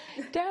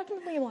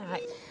 Definitely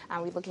not.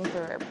 We're looking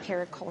for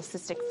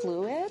pericholecystic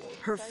fluid.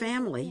 Her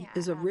family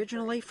is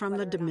originally from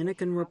the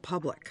Dominican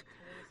Republic.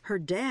 Her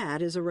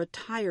dad is a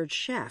retired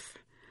chef.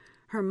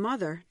 Her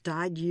mother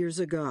died years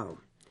ago.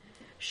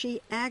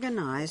 She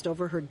agonized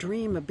over her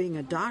dream of being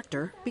a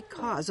doctor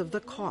because of the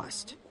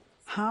cost.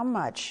 How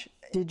much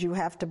did you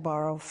have to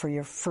borrow for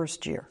your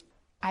first year?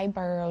 I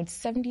borrowed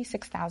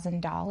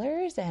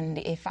 $76,000, and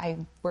if I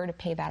were to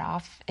pay that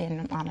off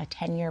on a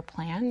 10-year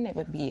plan, it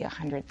would be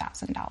 $100,000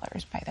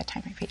 by the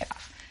time I paid it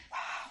off.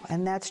 Wow,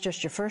 and that's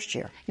just your first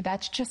year?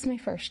 That's just my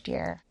first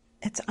year.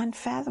 It's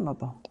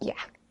unfathomable. Yeah,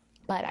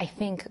 but I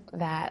think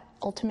that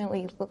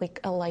ultimately, like,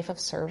 a life of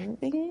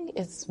serving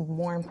is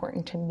more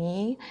important to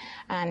me,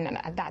 and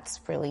that's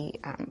really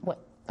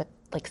what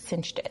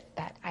cinched it,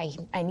 that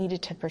I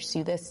needed to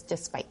pursue this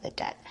despite the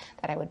debt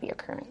that I would be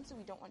incurring.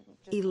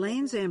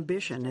 Elaine's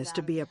ambition is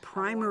to be a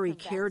primary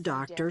care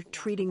doctor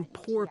treating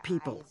poor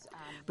people,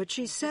 but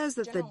she says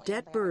that the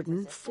debt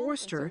burden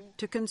forced her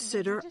to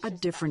consider a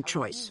different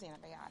choice.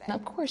 And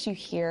of course, you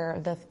hear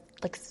the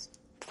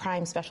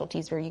prime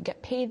specialties where you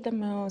get paid the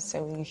most,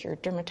 so you hear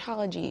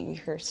dermatology, you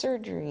hear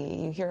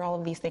surgery, you hear all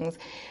of these things.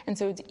 And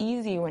so it's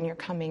easy when you're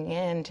coming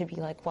in to be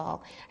like,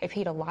 well, I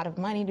paid a lot of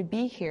money to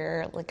be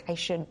here, like I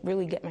should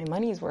really get my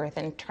money's worth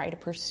and try to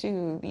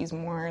pursue these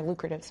more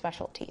lucrative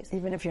specialties.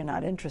 Even if you're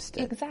not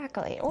interested.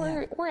 Exactly,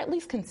 or at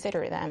least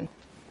consider them.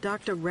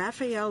 Dr.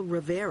 Rafael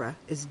Rivera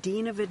is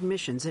Dean of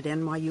Admissions at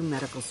NYU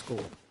Medical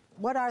School.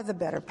 What are the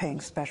better paying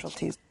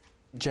specialties?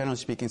 Generally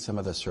speaking, some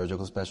of the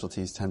surgical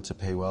specialties tend to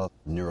pay well.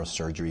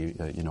 Neurosurgery,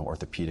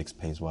 orthopedics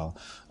pays well.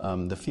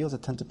 The fields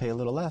that tend to pay a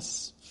little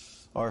less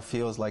are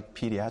fields like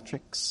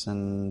pediatrics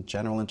and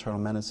general internal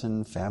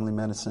medicine, family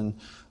medicine,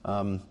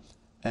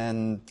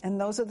 and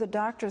those are the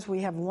doctors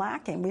we have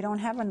lacking. We don't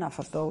have enough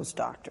of those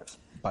doctors.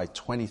 By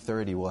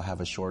 2030, we'll have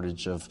a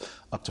shortage of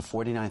up to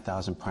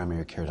 49,000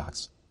 primary care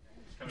docs.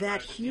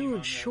 That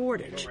huge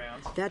shortage,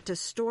 that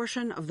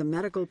distortion of the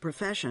medical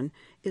profession,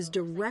 is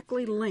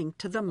directly linked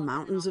to the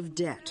mountains of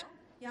debt.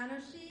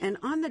 And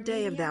on the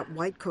day of that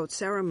white coat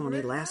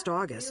ceremony last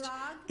August,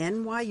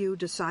 NYU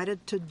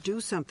decided to do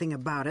something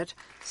about it,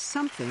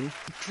 something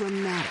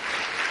dramatic.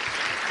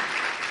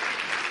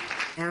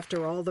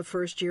 After all the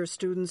first-year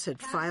students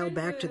had filed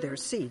back to their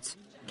seats,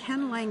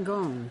 Ken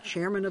Langone,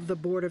 chairman of the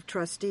Board of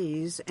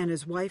Trustees, and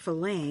his wife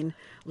Elaine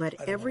let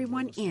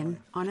everyone in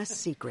on a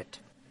secret.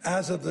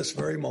 As of this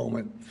very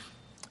moment,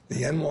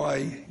 the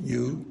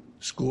NYU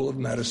School of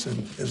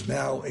Medicine is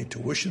now a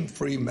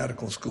tuition-free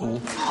medical school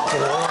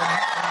for all.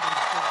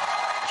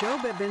 Joe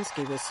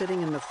Babinski was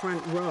sitting in the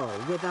front row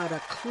without a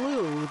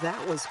clue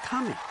that was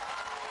coming.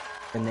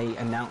 And they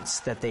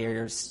announced that they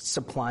are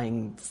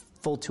supplying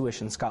full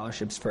tuition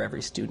scholarships for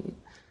every student.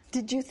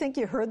 Did you think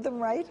you heard them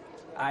right?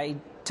 I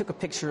took a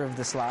picture of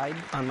the slide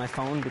on my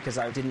phone because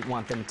I didn't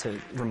want them to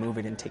remove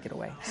it and take it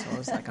away. So I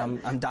was like, I'm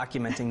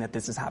documenting that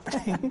this is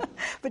happening.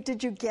 But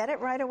did you get it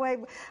right away?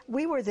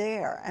 We were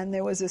there, and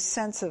there was a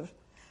sense of,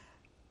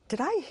 did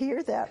I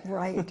hear that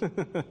right?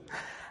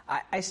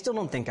 I still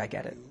don't think I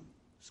get it.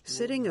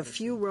 Sitting a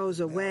few rows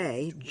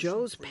away,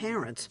 Joe's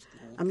parents,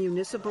 a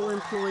municipal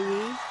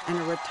employee and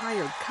a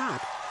retired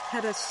cop,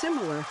 had a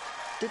similar,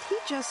 did he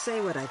just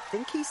say what I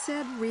think he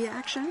said,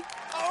 reaction?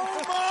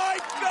 Oh, my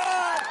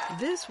God!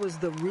 This was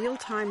the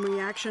real-time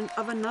reaction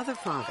of another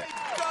father.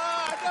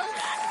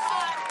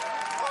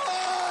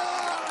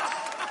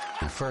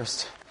 At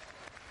first,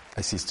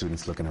 I see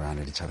students looking around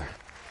at each other.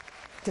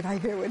 Did I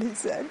hear what he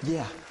said?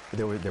 Yeah.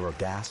 There were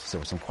gasps, there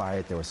was some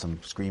quiet, there was some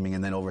screaming,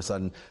 and then all of a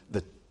sudden,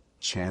 the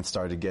chant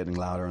started getting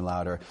louder and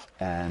louder,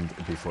 and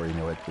before you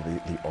know it,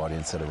 the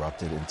audience had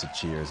erupted into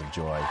cheers of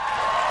joy.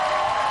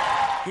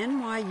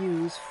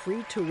 NYU's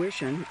free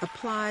tuition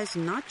applies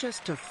not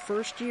just to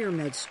first-year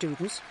med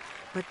students,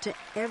 but to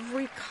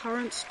every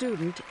current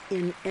student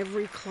in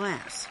every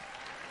class.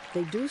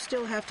 They do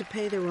still have to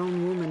pay their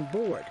own room and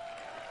board,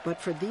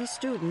 but for these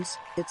students,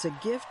 it's a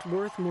gift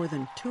worth more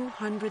than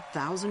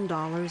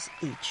 $200,000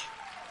 each.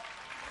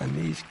 And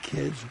these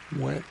kids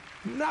went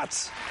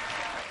nuts.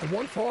 And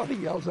one father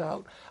yells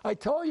out, "I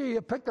told you,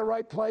 you picked the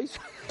right place."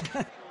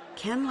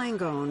 Ken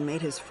Langone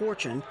made his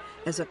fortune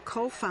as a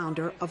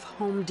co-founder of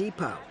Home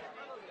Depot.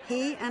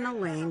 He and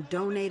Elaine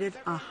donated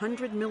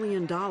 $100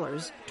 million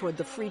toward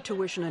the free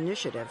tuition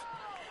initiative,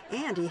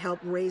 and he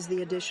helped raise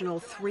the additional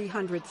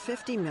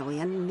 $350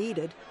 million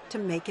needed to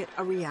make it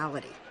a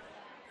reality.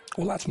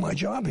 Well, that's my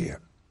job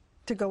here.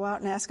 To go out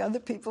and ask other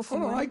people for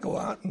money? I go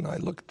out and I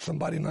look at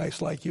somebody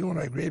nice like you and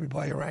I grab you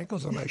by your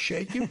ankles and I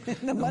shake you.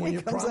 And when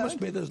you promise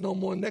me there's no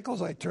more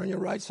nickels, I turn you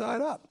right side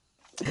up.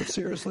 But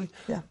seriously,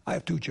 I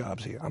have two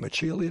jobs here. I'm a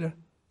cheerleader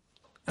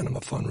and I'm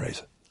a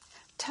fundraiser.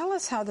 Tell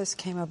us how this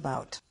came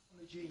about.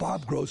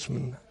 Bob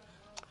Grossman,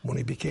 when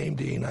he became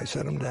dean, I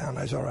set him down.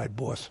 I said, all right,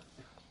 boss,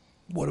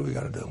 what are we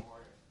going to do?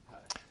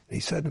 And he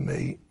said to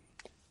me,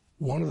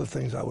 one of the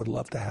things I would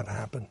love to have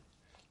happen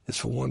is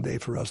for one day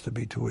for us to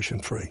be tuition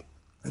free.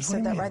 You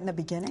said that right in the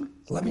beginning?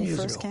 11 years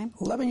ago. Came?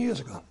 11 years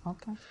ago.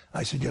 Okay.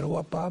 I said, you know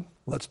what, Bob?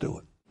 Let's do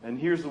it. And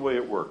here's the way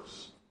it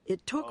works.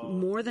 It took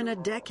more than a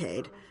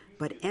decade,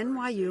 but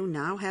NYU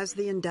now has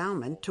the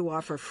endowment to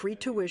offer free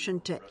tuition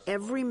to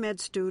every med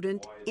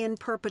student in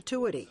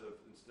perpetuity.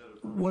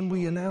 When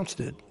we announced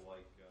it,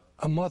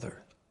 a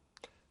mother,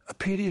 a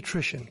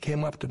pediatrician,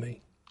 came up to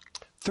me,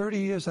 30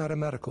 years out of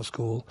medical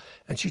school,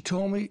 and she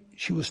told me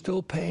she was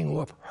still paying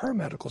off her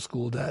medical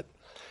school debt.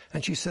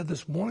 And she said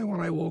this morning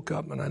when I woke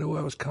up and I knew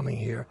I was coming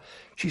here,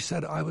 she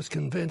said I was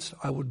convinced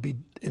I would be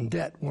in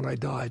debt when I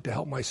died to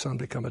help my son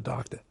become a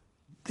doctor.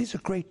 These are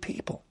great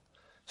people.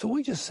 So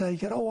we just say,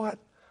 you know what?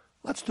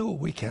 Let's do what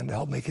we can to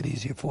help make it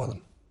easier for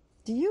them.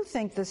 Do you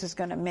think this is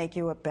going to make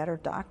you a better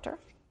doctor?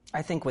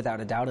 I think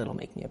without a doubt it'll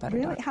make me a better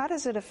doctor. How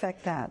does it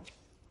affect that?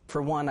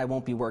 For one, I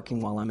won't be working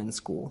while I'm in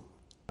school.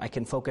 I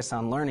can focus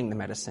on learning the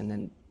medicine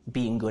and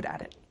being good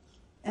at it.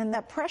 And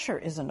that pressure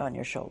isn't on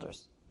your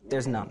shoulders?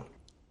 There's none.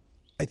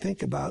 I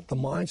think about the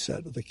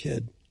mindset of the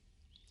kid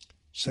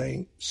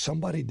saying,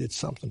 somebody did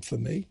something for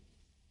me.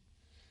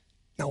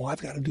 Now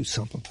I've got to do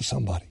something for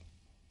somebody.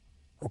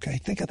 Okay,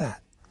 think of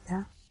that.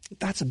 Yeah.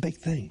 That's a big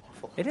thing.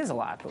 It is a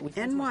lot. But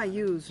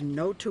NYU's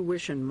no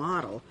tuition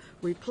model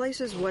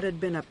replaces what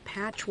had been a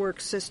patchwork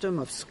system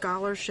of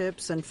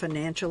scholarships and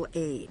financial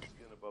aid.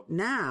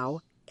 Now,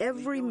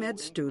 every med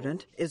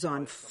student is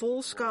on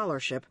full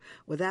scholarship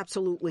with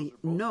absolutely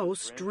no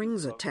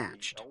strings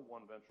attached.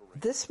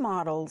 This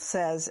model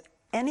says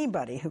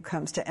anybody who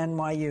comes to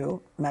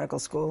NYU medical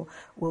school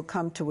will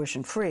come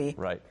tuition free,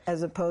 right,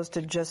 as opposed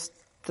to just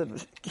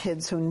the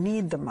kids who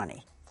need the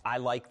money. I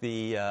like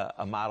the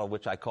a model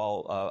which I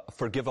call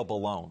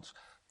forgivable loans,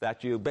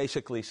 that you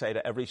basically say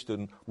to every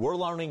student, we're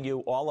loaning you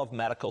all of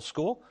medical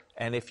school,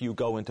 and if you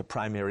go into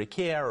primary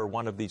care or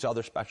one of these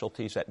other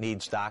specialties that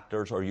needs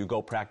doctors, or you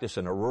go practice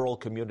in a rural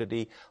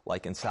community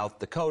like in South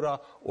Dakota,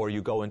 or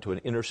you go into an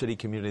inner city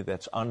community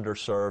that's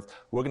underserved,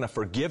 we're going to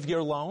forgive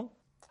your loan.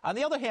 On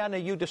the other hand,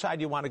 you decide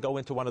you want to go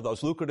into one of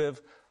those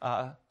lucrative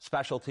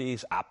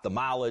specialties,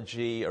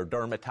 ophthalmology or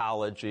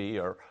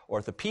dermatology or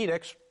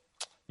orthopedics,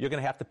 you're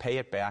going to have to pay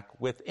it back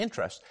with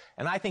interest.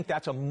 And I think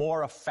that's a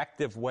more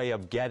effective way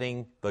of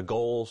getting the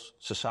goals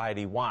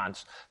society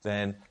wants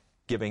than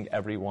giving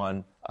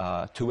everyone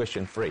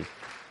tuition free.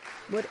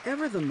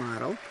 Whatever the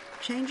model,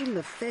 changing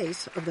the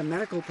face of the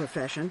medical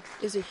profession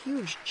is a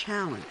huge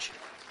challenge.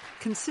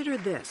 Consider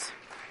this.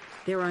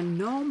 There are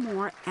no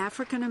more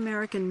African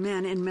American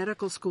men in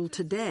medical school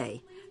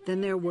today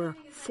than there were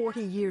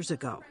 40 years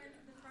ago.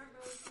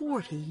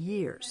 40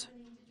 years.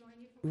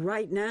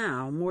 Right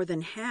now, more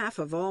than half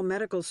of all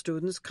medical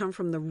students come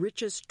from the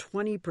richest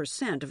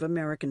 20% of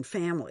American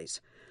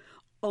families.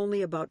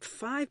 Only about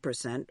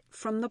 5%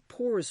 from the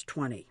poorest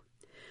 20%.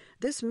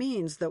 This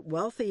means that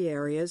wealthy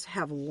areas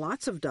have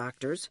lots of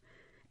doctors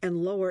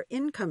and lower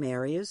income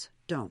areas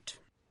don't.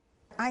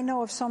 I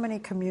know of so many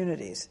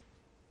communities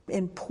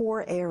in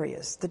poor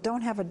areas that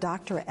don't have a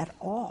doctor at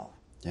all.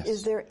 Yes.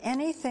 Is there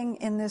anything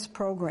in this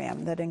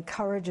program that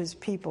encourages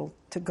people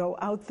to go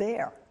out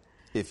there?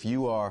 If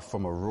you are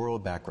from a rural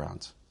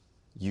background,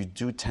 you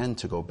do tend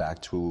to go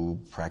back to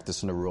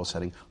practice in a rural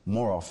setting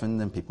more often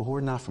than people who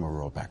are not from a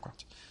rural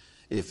background.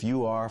 If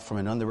you are from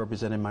an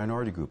underrepresented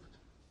minority group,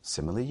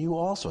 similarly, you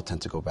also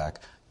tend to go back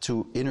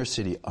to inner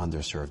city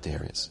underserved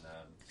areas.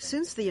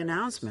 Since the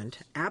announcement,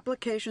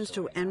 applications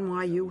to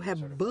NYU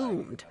have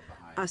boomed,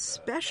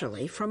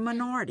 especially from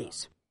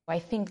minorities. I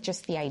think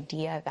just the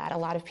idea that a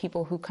lot of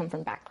people who come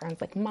from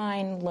backgrounds like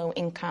mine, low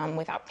income,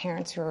 without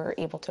parents who are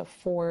able to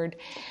afford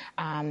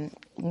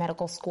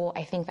medical school,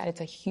 I think that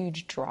it's a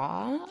huge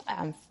draw.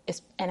 And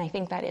I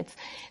think that it's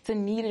a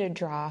needed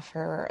draw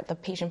for the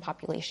patient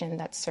population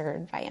that's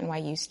served by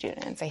NYU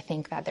students. I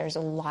think that there's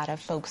a lot of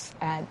folks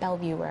at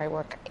Bellevue where I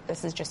work,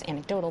 this is just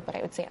anecdotal, but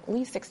I would say at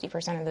least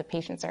 60% of the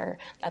patients are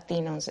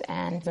Latinos,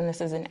 and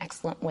this is an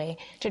excellent way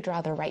to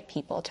draw the right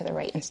people to the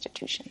right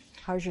institution.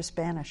 How's your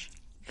Spanish?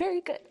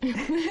 Very good.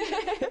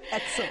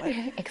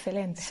 Excellent.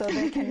 Excelente. So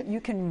you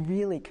can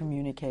really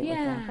communicate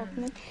with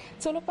them.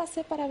 Solo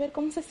pasé para ver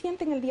cómo se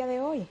sienten el día de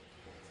hoy.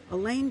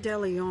 Elaine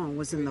DeLeon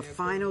was in the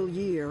final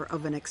year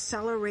of an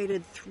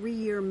accelerated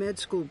 3-year med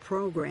school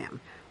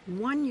program,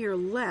 1 year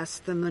less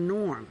than the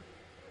norm.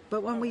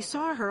 But when we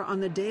saw her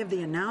on the day of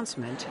the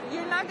announcement,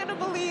 you're not going to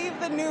believe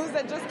the news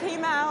that just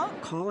came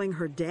out. Calling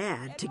her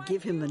dad to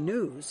give him the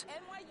news,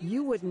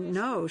 you wouldn't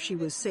know she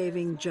was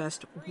saving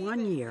just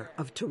 1 year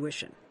of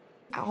tuition.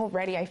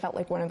 Already, I felt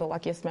like one of the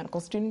luckiest medical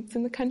students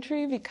in the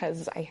country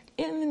because I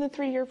am in the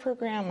 3-year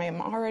program.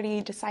 I'm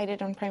already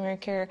decided on primary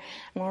care.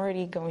 I'm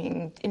already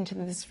going into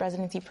this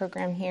residency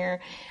program here.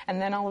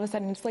 And then all of a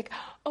sudden, it's like,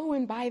 oh,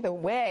 and by the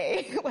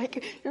way,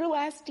 like, your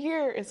last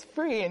year is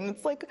free. And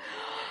it's like,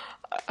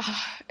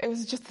 it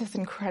was just this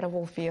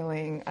incredible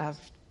feeling of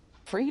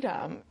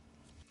freedom.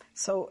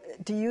 So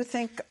do you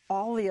think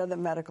all the other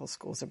medical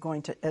schools are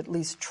going to at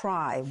least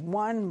try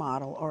one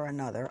model or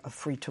another of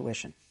free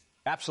tuition?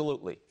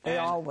 Absolutely. They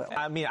all will.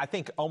 I mean, I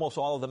think almost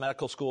all of the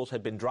medical schools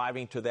had been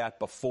driving to that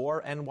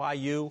before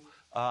NYU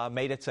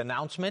made its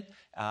announcement,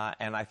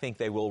 and I think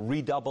they will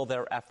redouble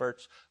their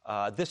efforts.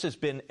 This has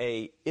been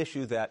an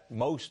issue that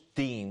most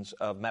deans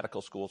of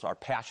medical schools are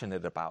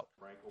passionate about.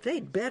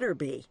 They'd better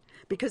be,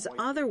 because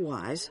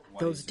otherwise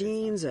those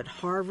deans at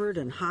Harvard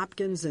and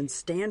Hopkins and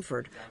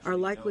Stanford are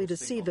likely to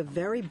see the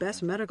very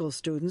best medical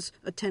students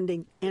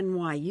attending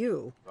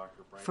NYU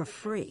for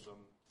free.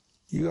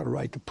 You got a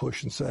right to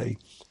push and say,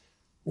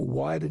 well,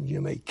 why didn't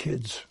you make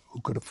kids who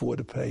could afford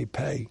to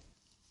pay?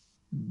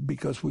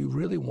 Because we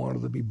really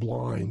wanted to be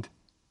blind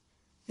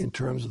in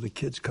terms of the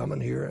kids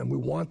coming here, and we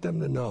want them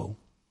to know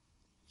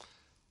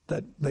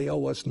that they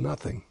owe us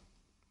nothing.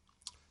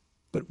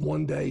 But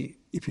one day,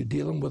 if you're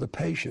dealing with a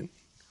patient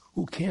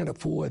who can't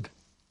afford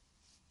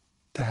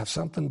to have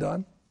something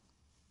done,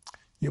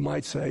 you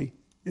might say,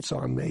 it's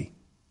on me.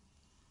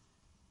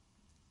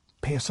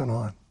 Pass it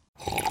on.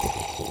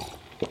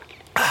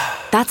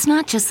 That's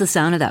not just the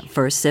sound of that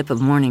first sip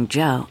of Morning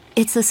Joe.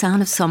 It's the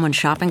sound of someone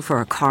shopping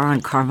for a car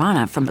on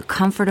Carvana from the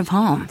comfort of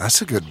home.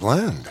 That's a good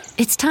blend.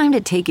 It's time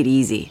to take it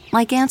easy,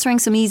 like answering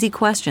some easy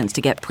questions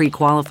to get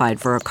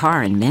pre-qualified for a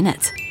car in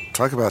minutes.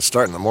 Talk about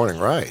starting the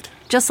morning right.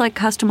 Just like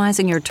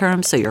customizing your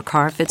terms so your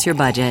car fits your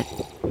budget.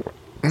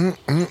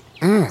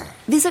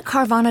 Visit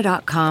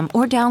Carvana.com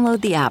or download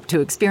the app to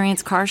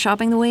experience car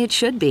shopping the way it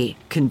should be.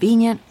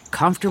 Convenient,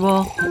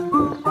 comfortable.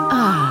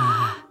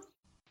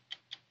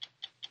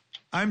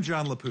 I'm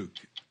John LaPook.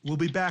 We'll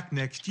be back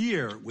next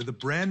year with a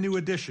brand new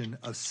edition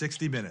of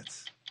 60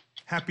 Minutes.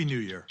 Happy New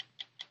Year.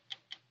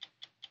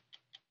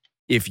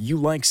 If you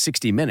like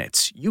 60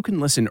 Minutes, you can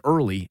listen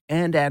early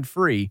and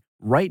ad-free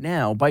right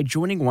now by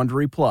joining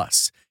Wondery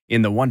Plus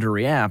in the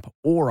Wondery app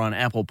or on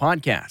Apple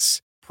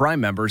Podcasts.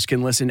 Prime members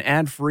can listen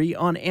ad-free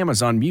on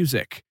Amazon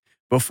Music.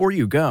 Before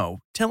you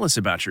go, tell us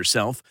about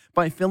yourself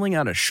by filling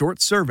out a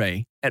short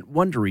survey at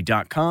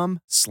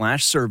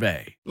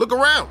Wondery.com/survey. Look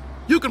around.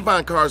 You can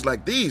find cars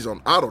like these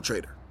on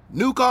AutoTrader.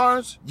 New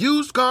cars,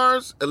 used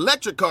cars,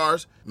 electric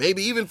cars,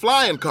 maybe even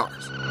flying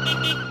cars.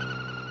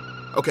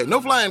 Okay, no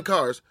flying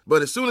cars,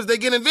 but as soon as they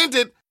get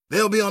invented,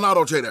 they'll be on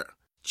AutoTrader.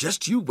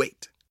 Just you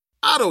wait.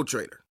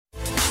 AutoTrader.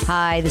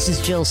 Hi, this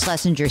is Jill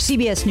Schlesinger,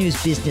 CBS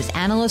News business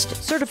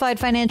analyst, certified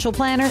financial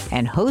planner,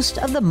 and host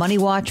of the Money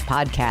Watch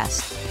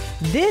podcast.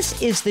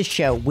 This is the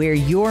show where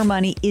your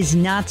money is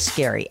not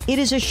scary. It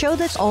is a show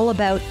that's all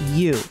about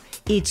you.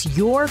 It's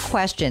your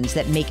questions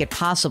that make it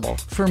possible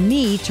for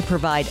me to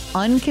provide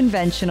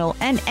unconventional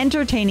and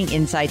entertaining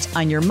insights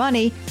on your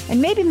money, and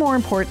maybe more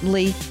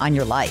importantly, on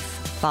your life.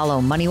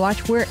 Follow Money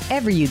Watch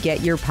wherever you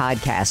get your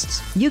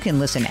podcasts. You can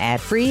listen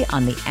ad-free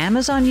on the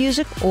Amazon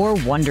Music or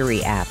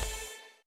Wondery app.